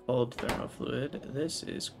cold thermofluid. This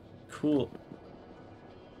is cool.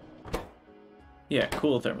 Yeah,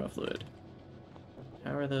 cool thermofluid.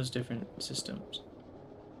 How are those different systems?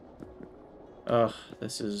 Ugh,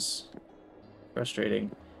 this is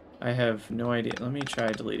frustrating. I have no idea. Let me try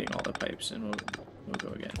deleting all the pipes and we'll go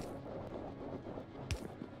again.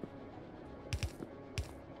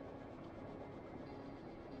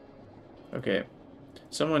 Okay.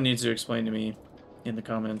 Someone needs to explain to me in the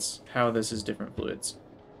comments how this is different fluids.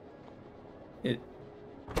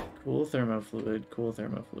 Cool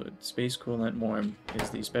thermofluid. Space coolant warm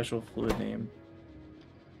is the special fluid name.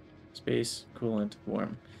 Space coolant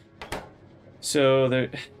warm. So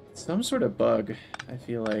there's some sort of bug, I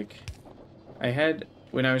feel like.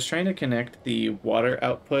 When I was trying to connect the water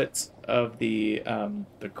outputs of the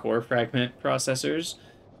core fragment processors,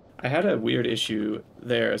 I had a weird issue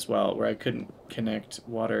there as well, where I couldn't connect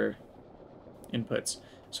water inputs.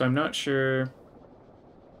 So I'm not sure,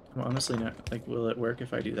 I'm honestly not, like, will it work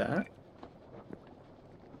if I do that?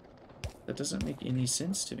 That doesn't make any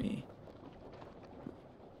sense to me.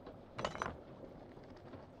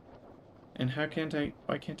 And why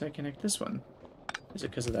can't I connect this one? Is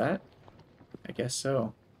it because of that? I guess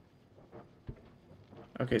so.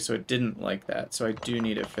 Okay, so it didn't like that, so I do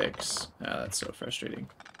need a fix. Ah, that's so frustrating.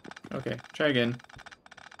 Okay, try again.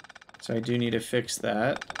 So I do need to fix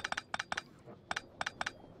that.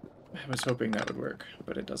 I was hoping that would work,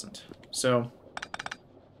 but it doesn't. So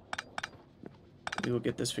we will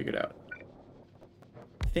get this figured out.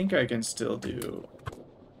 I think I can still do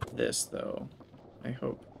this, though. I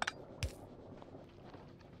hope.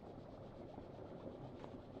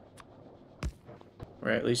 Or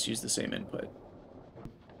at least use the same input.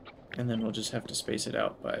 And then we'll just have to space it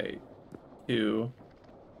out by 2.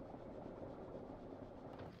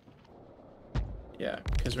 Yeah,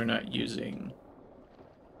 because we're not using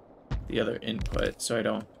the other input, so I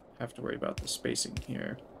don't have to worry about the spacing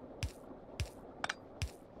here.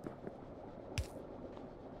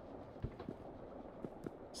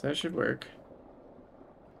 So that should work.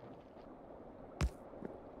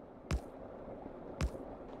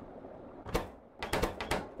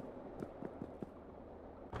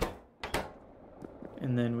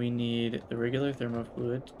 And then we need the regular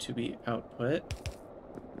thermofluid to be output.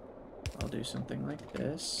 I'll do something like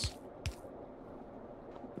this.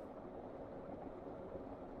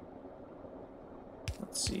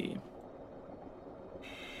 Let's see.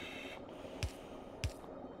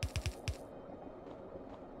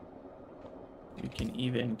 We can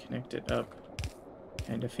even connect it up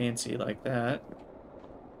kind of fancy like that.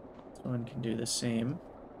 This one can do the same.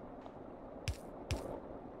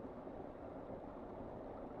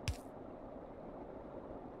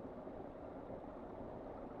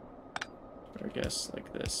 Or I guess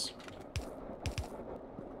like this.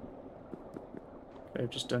 I've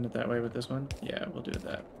just done it that way with this one. Yeah, we'll do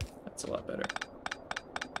that. That's a lot better.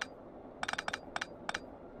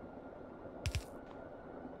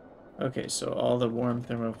 Okay, so all the warm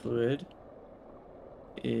thermofluid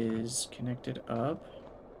is connected up.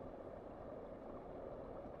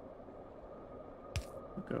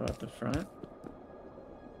 We'll go out the front.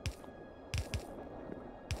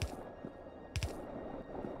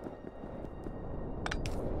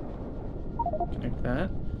 Connect that.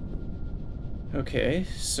 Okay,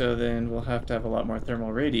 so then we'll have to have a lot more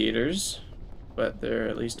thermal radiators, but they're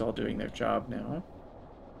at least all doing their job now.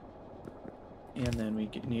 And then we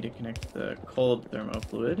need to connect the cold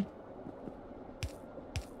thermofluid.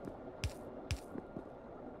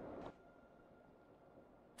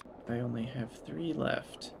 I only have 3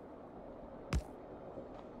 left.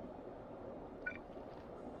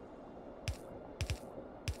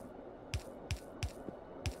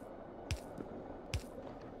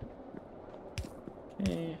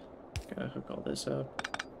 Okay, gotta hook all this up.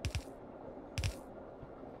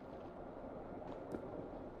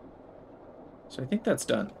 So I think that's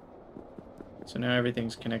done. So now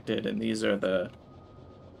everything's connected, and these are the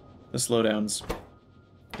slowdowns,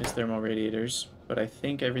 these thermal radiators. But I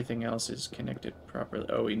think everything else is connected properly.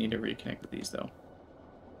 Oh, we need to reconnect these though.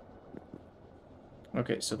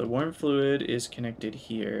 Okay, so the warm fluid is connected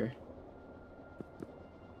here,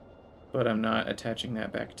 but I'm not attaching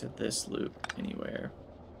that back to this loop anywhere.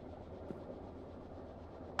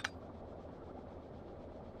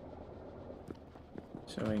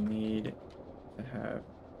 So I need to have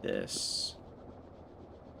this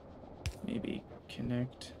maybe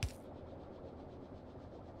connect.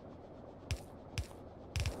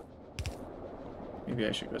 Maybe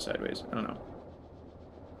I should go sideways. I don't know.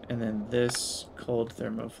 And then this cold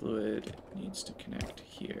thermofluid needs to connect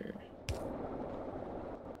here.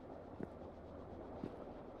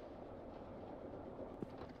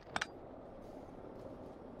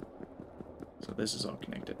 So this is all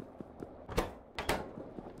connected.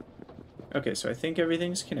 Okay, so I think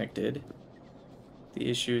everything's connected. The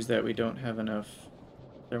issue is that we don't have enough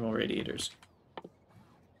thermal radiators.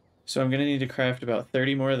 So I'm going to need to craft about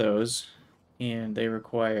 30 more of those, and they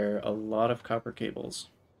require a lot of copper cables.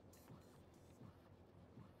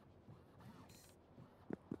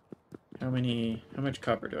 How much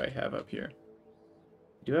copper do I have up here?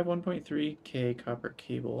 I do have 1.3K copper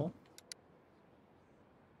cable.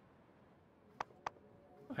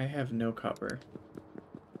 I have no copper.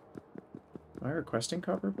 Am I requesting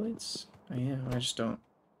copper plates? I am. I just don't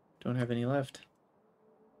have any left.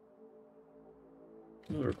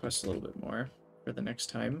 We'll request a little bit more for the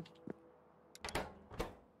next time.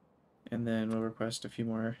 And then we'll request a few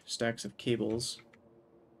more stacks of cables.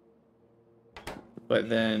 But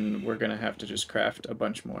then we're going to have to just craft a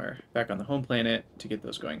bunch more back on the home planet to get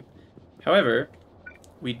those going. However,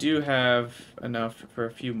 we do have enough for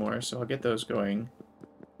a few more, so I'll get those going.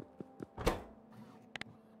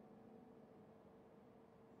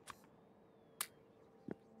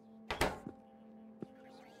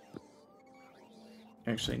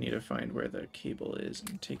 actually need to find where the cable is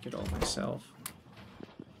and take it all myself.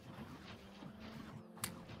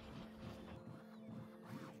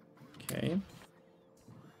 Okay.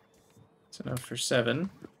 That's enough for 7.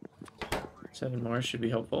 7 more should be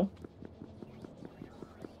helpful.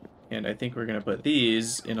 And I think we're going to put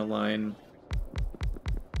these in a line,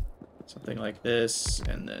 something like this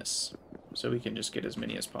and this, so we can just get as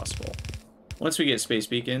many as possible. Once we get space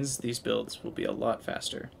beacons, these builds will be a lot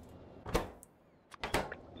faster.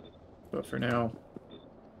 But for now,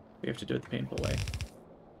 we have to do it the painful way.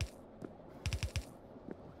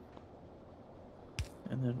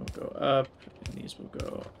 And then we'll go up, and these will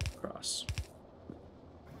go across.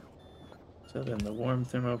 So then the warm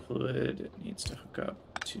thermofluid needs to hook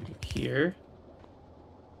up to here.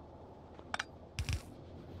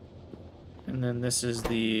 And then this is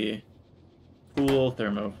the cool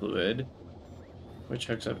thermofluid, which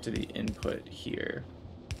hooks up to the input here.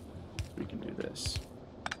 So we can do this.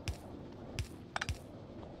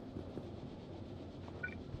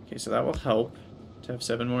 Okay, so that will help to have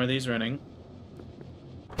 7 more of these running.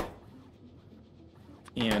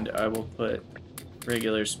 And I will put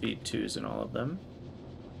regular speed 2s in all of them.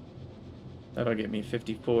 That'll get me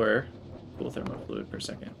 54 cool thermofluid per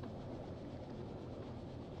second.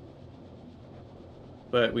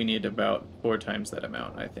 But we need about 4 times that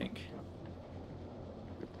amount, I think.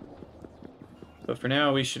 But for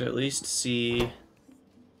now, we should at least see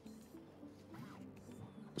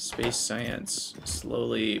space science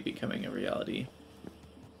slowly becoming a reality.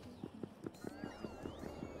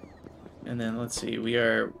 And then let's see, we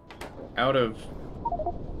are out of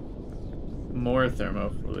more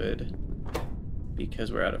thermofluid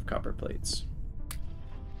because we're out of copper plates.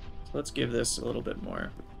 So let's give this a little bit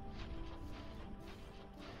more.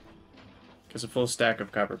 Because a full stack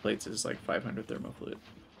of copper plates is like 500 thermofluid.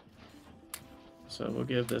 So we'll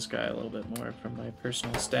give this guy a little bit more from my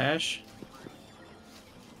personal stash.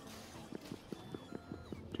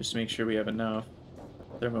 Just to make sure we have enough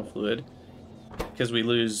thermofluid. Because we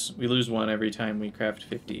lose 1 every time we craft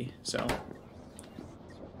 50, so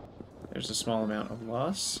there's a small amount of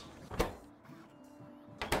loss.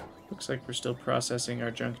 Looks like we're still processing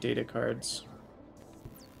our junk data cards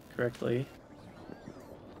correctly.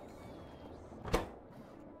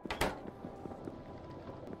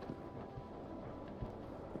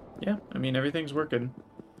 Yeah, I mean, everything's working.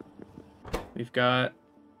 We've got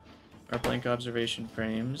our blank observation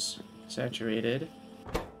frames saturated.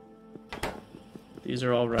 These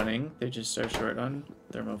are all running. They just are short on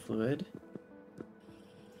thermofluid.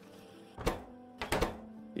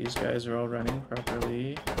 These guys are all running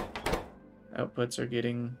properly. Outputs are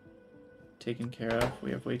getting taken care of.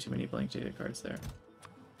 We have way too many blank data cards there.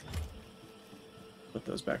 Put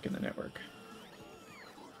those back in the network.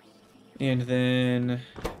 And then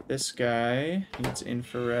this guy needs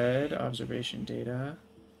infrared observation data,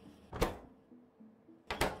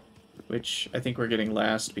 which I think we're getting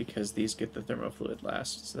last because these get the thermofluid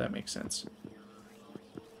last, so that makes sense.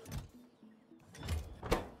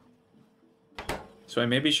 So I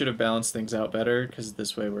maybe should have balanced things out better, because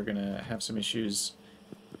this way we're going to have some issues.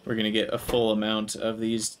 We're going to get a full amount of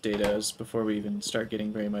these datas before we even start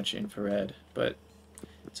getting very much infrared, but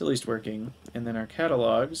it's at least working. And then our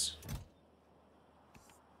catalogs.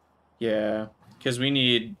 Yeah, because we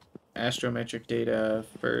need astrometric data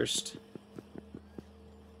first,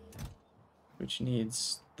 which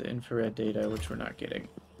needs the infrared data, which we're not getting.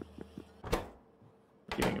 We're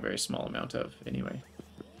getting a very small amount of, anyway.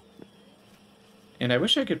 And I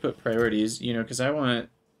wish I could put priorities, you know, because I want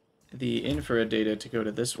the infrared data to go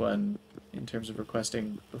to this one in terms of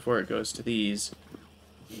requesting before it goes to these.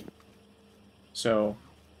 So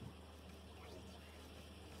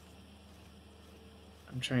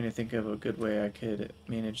I'm trying to think of a good way I could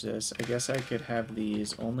manage this. I guess I could have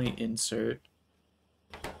these only insert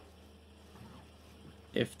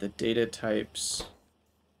if the data types...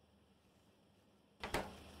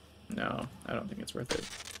 No, I don't think it's worth it.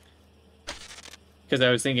 Because I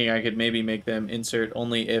was thinking I could maybe make them insert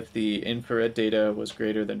only if the infrared data was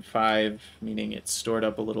greater than 5, meaning it's stored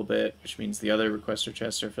up a little bit, which means the other requester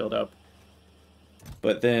chests are filled up.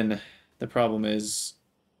 But then the problem is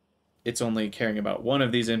it's only caring about one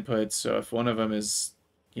of these inputs, so if one of them is,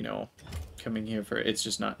 you know, coming here for... it's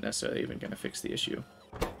just not necessarily even going to fix the issue.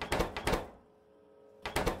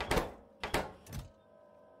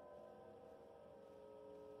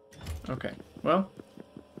 Okay, well,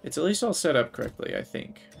 it's at least all set up correctly, I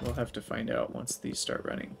think. We'll have to find out once these start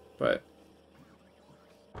running, but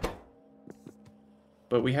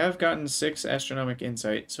we have gotten 6 astronomic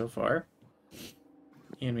insight so far,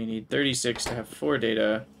 and we need 36 to have 4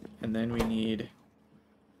 data, and then we need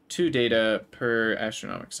 2 data per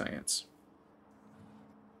astronomic science.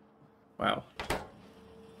 Wow.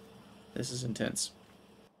 This is intense.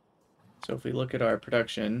 So if we look at our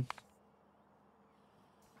production,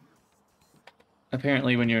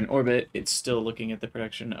 apparently when you're in orbit, it's still looking at the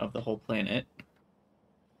production of the whole planet.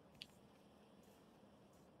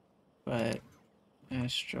 But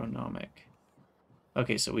astronomic.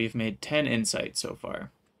 Okay, so we've made 10 insights so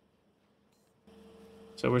far.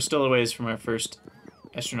 So we're still a ways from our first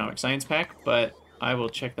astronomic science pack, but I will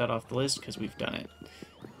check that off the list because we've done it.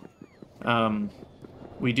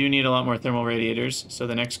 We do need a lot more thermal radiators, so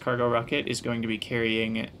the next cargo rocket is going to be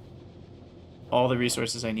carrying all the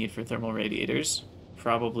resources I need for thermal radiators.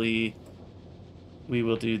 Probably we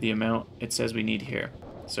will do the amount it says we need here.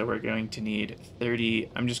 So we're going to need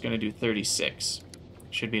 30, I'm just going to do 36.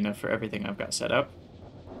 Should be enough for everything I've got set up,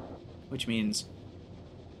 which means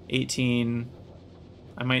 18.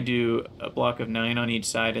 I might do a block of 9 on each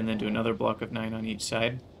side and then do another block of 9 on each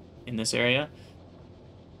side in this area.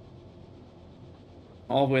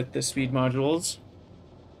 All with the speed modules.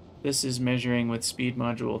 This is measuring with speed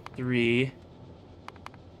module 3.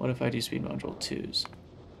 What if I do speed module 2s?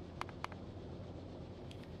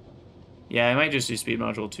 Yeah, I might just do speed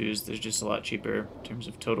module 2s. They're just a lot cheaper in terms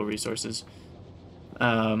of total resources.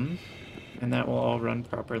 And that will all run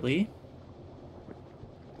properly.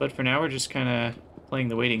 But for now, we're just kind of playing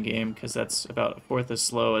the waiting game because that's about a fourth as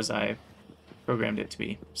slow as I programmed it to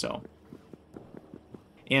be. So,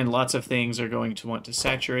 and lots of things are going to want to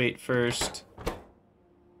saturate first.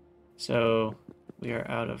 So we are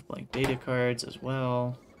out of blank data cards as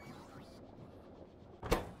well.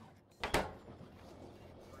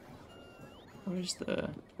 Where's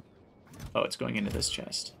the... Oh, it's going into this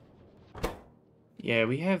chest. Yeah,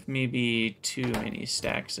 we have maybe too many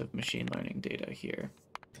stacks of machine learning data here.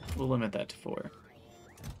 We'll limit that to 4.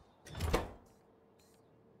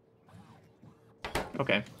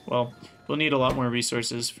 Okay, well, we'll need a lot more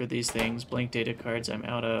resources for these things. Blank data cards I'm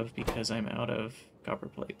out of because I'm out of copper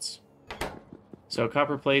plates. So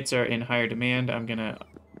copper plates are in higher demand. I'm gonna...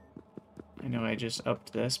 I know I just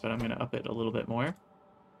upped this, but I'm gonna up it a little bit more.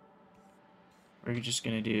 We're just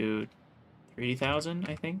gonna do 3,000,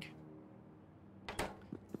 I think.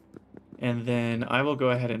 And then I will go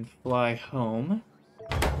ahead and fly home.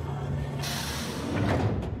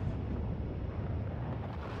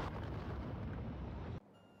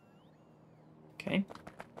 Okay.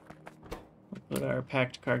 We'll put our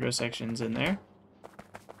packed cargo sections in there.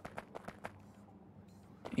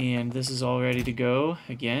 And this is all ready to go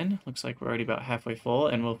again. Looks like we're already about halfway full,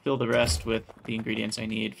 and we'll fill the rest with the ingredients I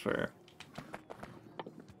need for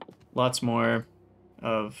lots more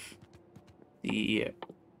of the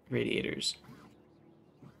radiators.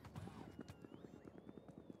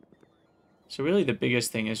 So really the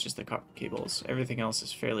biggest thing is just the copper cables. Everything else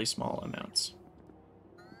is fairly small amounts.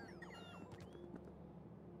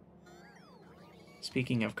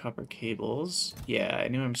 Speaking of copper cables, yeah, I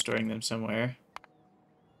knew I'm storing them somewhere.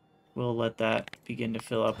 We'll let that begin to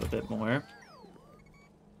fill up a bit more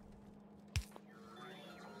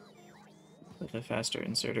with a faster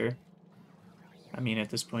inserter. I mean, at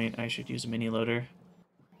this point, I should use a Miniloader.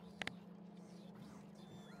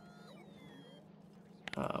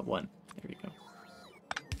 1. There we go.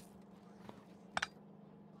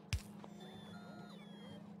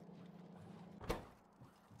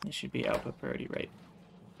 This should be output priority right.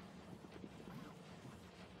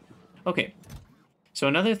 Okay. So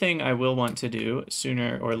another thing I will want to do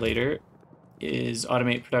sooner or later is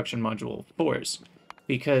automate production module 4s,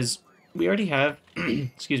 because we already have,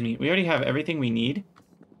 excuse me, we already have everything we need.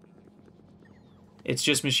 It's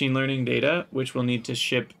just machine learning data, which we'll need to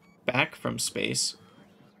ship back from space.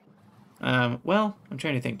 Well, I'm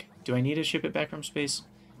trying to think. Do I need to ship it back from space?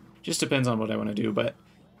 Just depends on what I want to do, but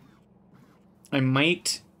I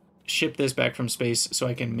might ship this back from space so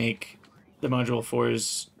I can make the module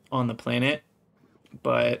 4s on the planet.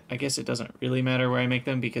 But I guess it doesn't really matter where I make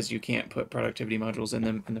them because you can't put productivity modules in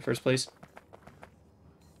them in the first place.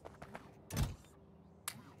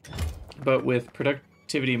 But with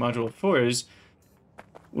productivity module 4s,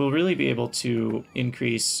 we'll really be able to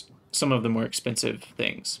increase some of the more expensive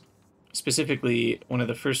things. Specifically, one of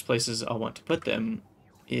the first places I'll want to put them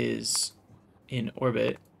is in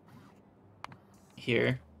orbit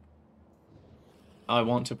here. I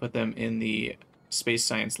want to put them in the space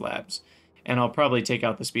science labs. And I'll probably take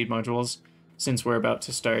out the speed modules since we're about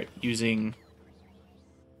to start using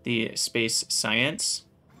the space science,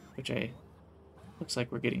 which looks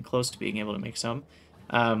like we're getting close to being able to make some.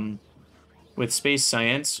 With space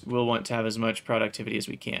science, we'll want to have as much productivity as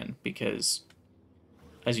we can because,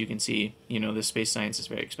 as you can see, you know, the space science is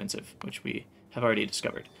very expensive, which we have already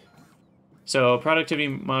discovered. So productivity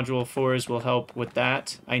module 4s will help with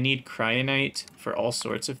that. I need cryonite for all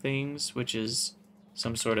sorts of things, which is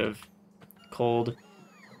some sort of cold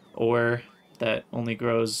ore that only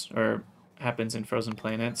grows or happens in frozen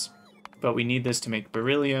planets. But we need this to make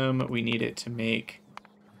beryllium. We need it to make...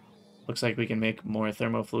 Looks like we can make more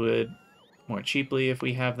thermofluid more cheaply if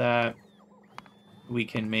we have that. We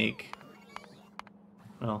can make,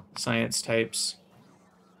 well, science types.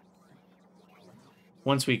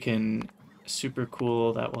 Once we can super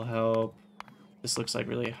cool, that will help. This looks like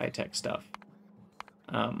really high-tech stuff.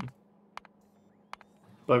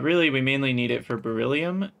 But really, we mainly need it for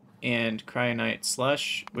beryllium and cryonite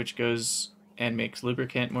slush, which goes and makes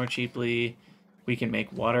lubricant more cheaply. We can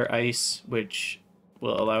make water ice, which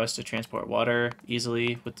will allow us to transport water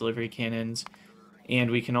easily with delivery cannons. And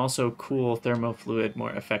we can also cool thermofluid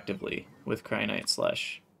more effectively with cryonite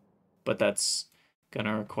slush. But that's going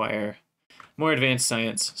to require more advanced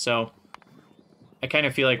science. So I kind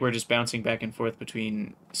of feel like we're just bouncing back and forth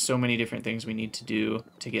between so many different things we need to do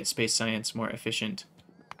to get space science more efficient.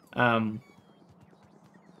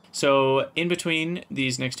 So in between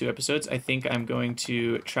these next 2 episodes, I think I'm going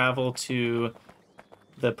to travel to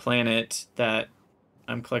the planet that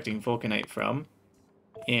I'm collecting vulcanite from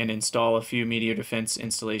and install a few meteor defense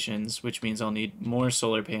installations, which means I'll need more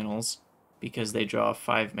solar panels because they draw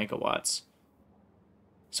 5 megawatts.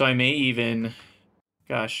 So I may even,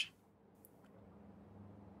 gosh,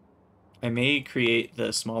 I may create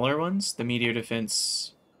the smaller ones, the meteor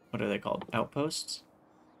defense, what are they called? Outposts?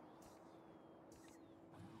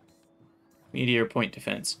 Meteor point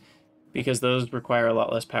defense, because those require a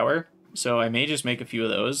lot less power. So I may just make a few of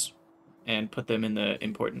those and put them in the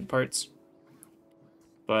important parts.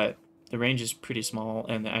 But the range is pretty small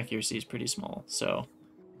and the accuracy is pretty small, so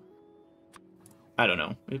I don't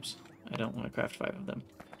know. Oops, I don't want to craft 5 of them.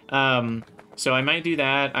 So I might do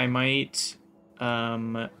that. I might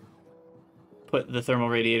put the thermal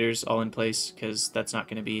radiators all in place because that's not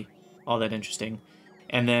going to be all that interesting.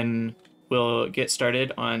 And then we'll get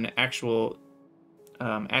started on actual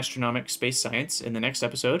astronomic space science in the next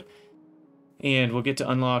episode, and we'll get to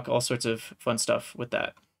unlock all sorts of fun stuff with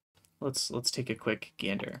that. Let's take a quick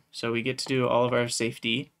gander. So we get to do all of our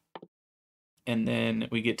safety, and then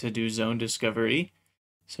we get to do zone discovery,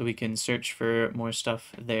 so we can search for more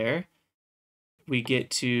stuff there. We get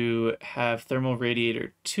to have thermal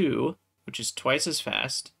radiator 2, which is twice as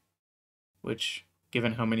fast, which,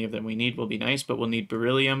 given how many of them we need, will be nice, but we'll need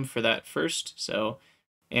beryllium for that first, so,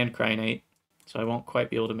 and cryonite, so I won't quite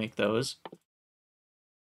be able to make those.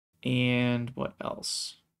 And what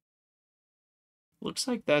else? Looks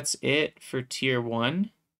like that's it for tier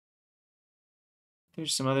 1.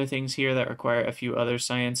 There's some other things here that require a few other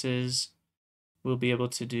sciences. We'll be able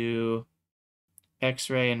to do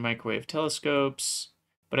X-ray and microwave telescopes,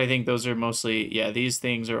 but I think those are mostly, yeah, these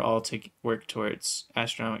things are all to work towards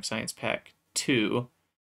Astronomic Science Pack 2,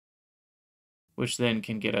 which then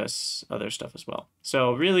can get us other stuff as well.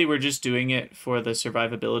 So really, we're just doing it for the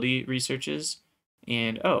survivability researches.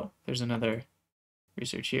 And, oh, there's another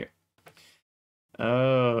research here.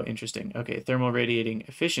 Oh, interesting. Okay, thermal radiating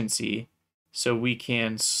efficiency. So we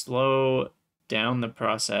can slow down the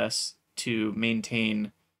process to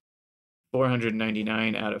maintain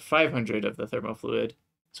 499 out of 500 of the thermofluid.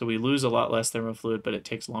 So we lose a lot less thermofluid, but it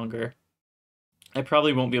takes longer. I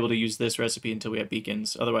probably won't be able to use this recipe until we have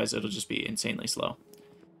beacons. Otherwise, it'll just be insanely slow.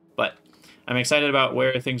 But I'm excited about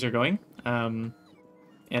where things are going.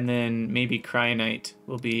 And then maybe cryonite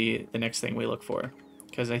will be the next thing we look for.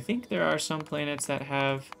 Because I think there are some planets that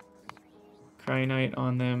have cryonite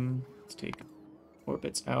on them. Let's take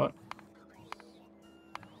orbits out.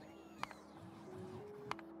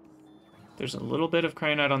 There's a little bit of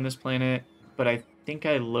cryonite on this planet, but I think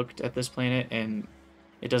I looked at this planet and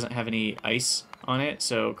it doesn't have any ice on it,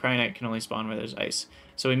 so cryonite can only spawn where there's ice.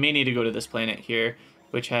 So we may need to go to this planet here,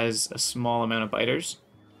 which has a small amount of biters,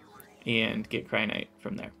 and get cryonite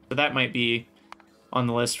from there. So that might be on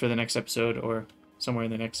the list for the next episode or somewhere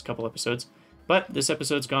in the next couple episodes. But this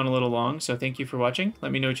episode's gone a little long, so thank you for watching.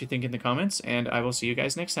 Let me know what you think in the comments, and I will see you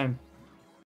guys next time.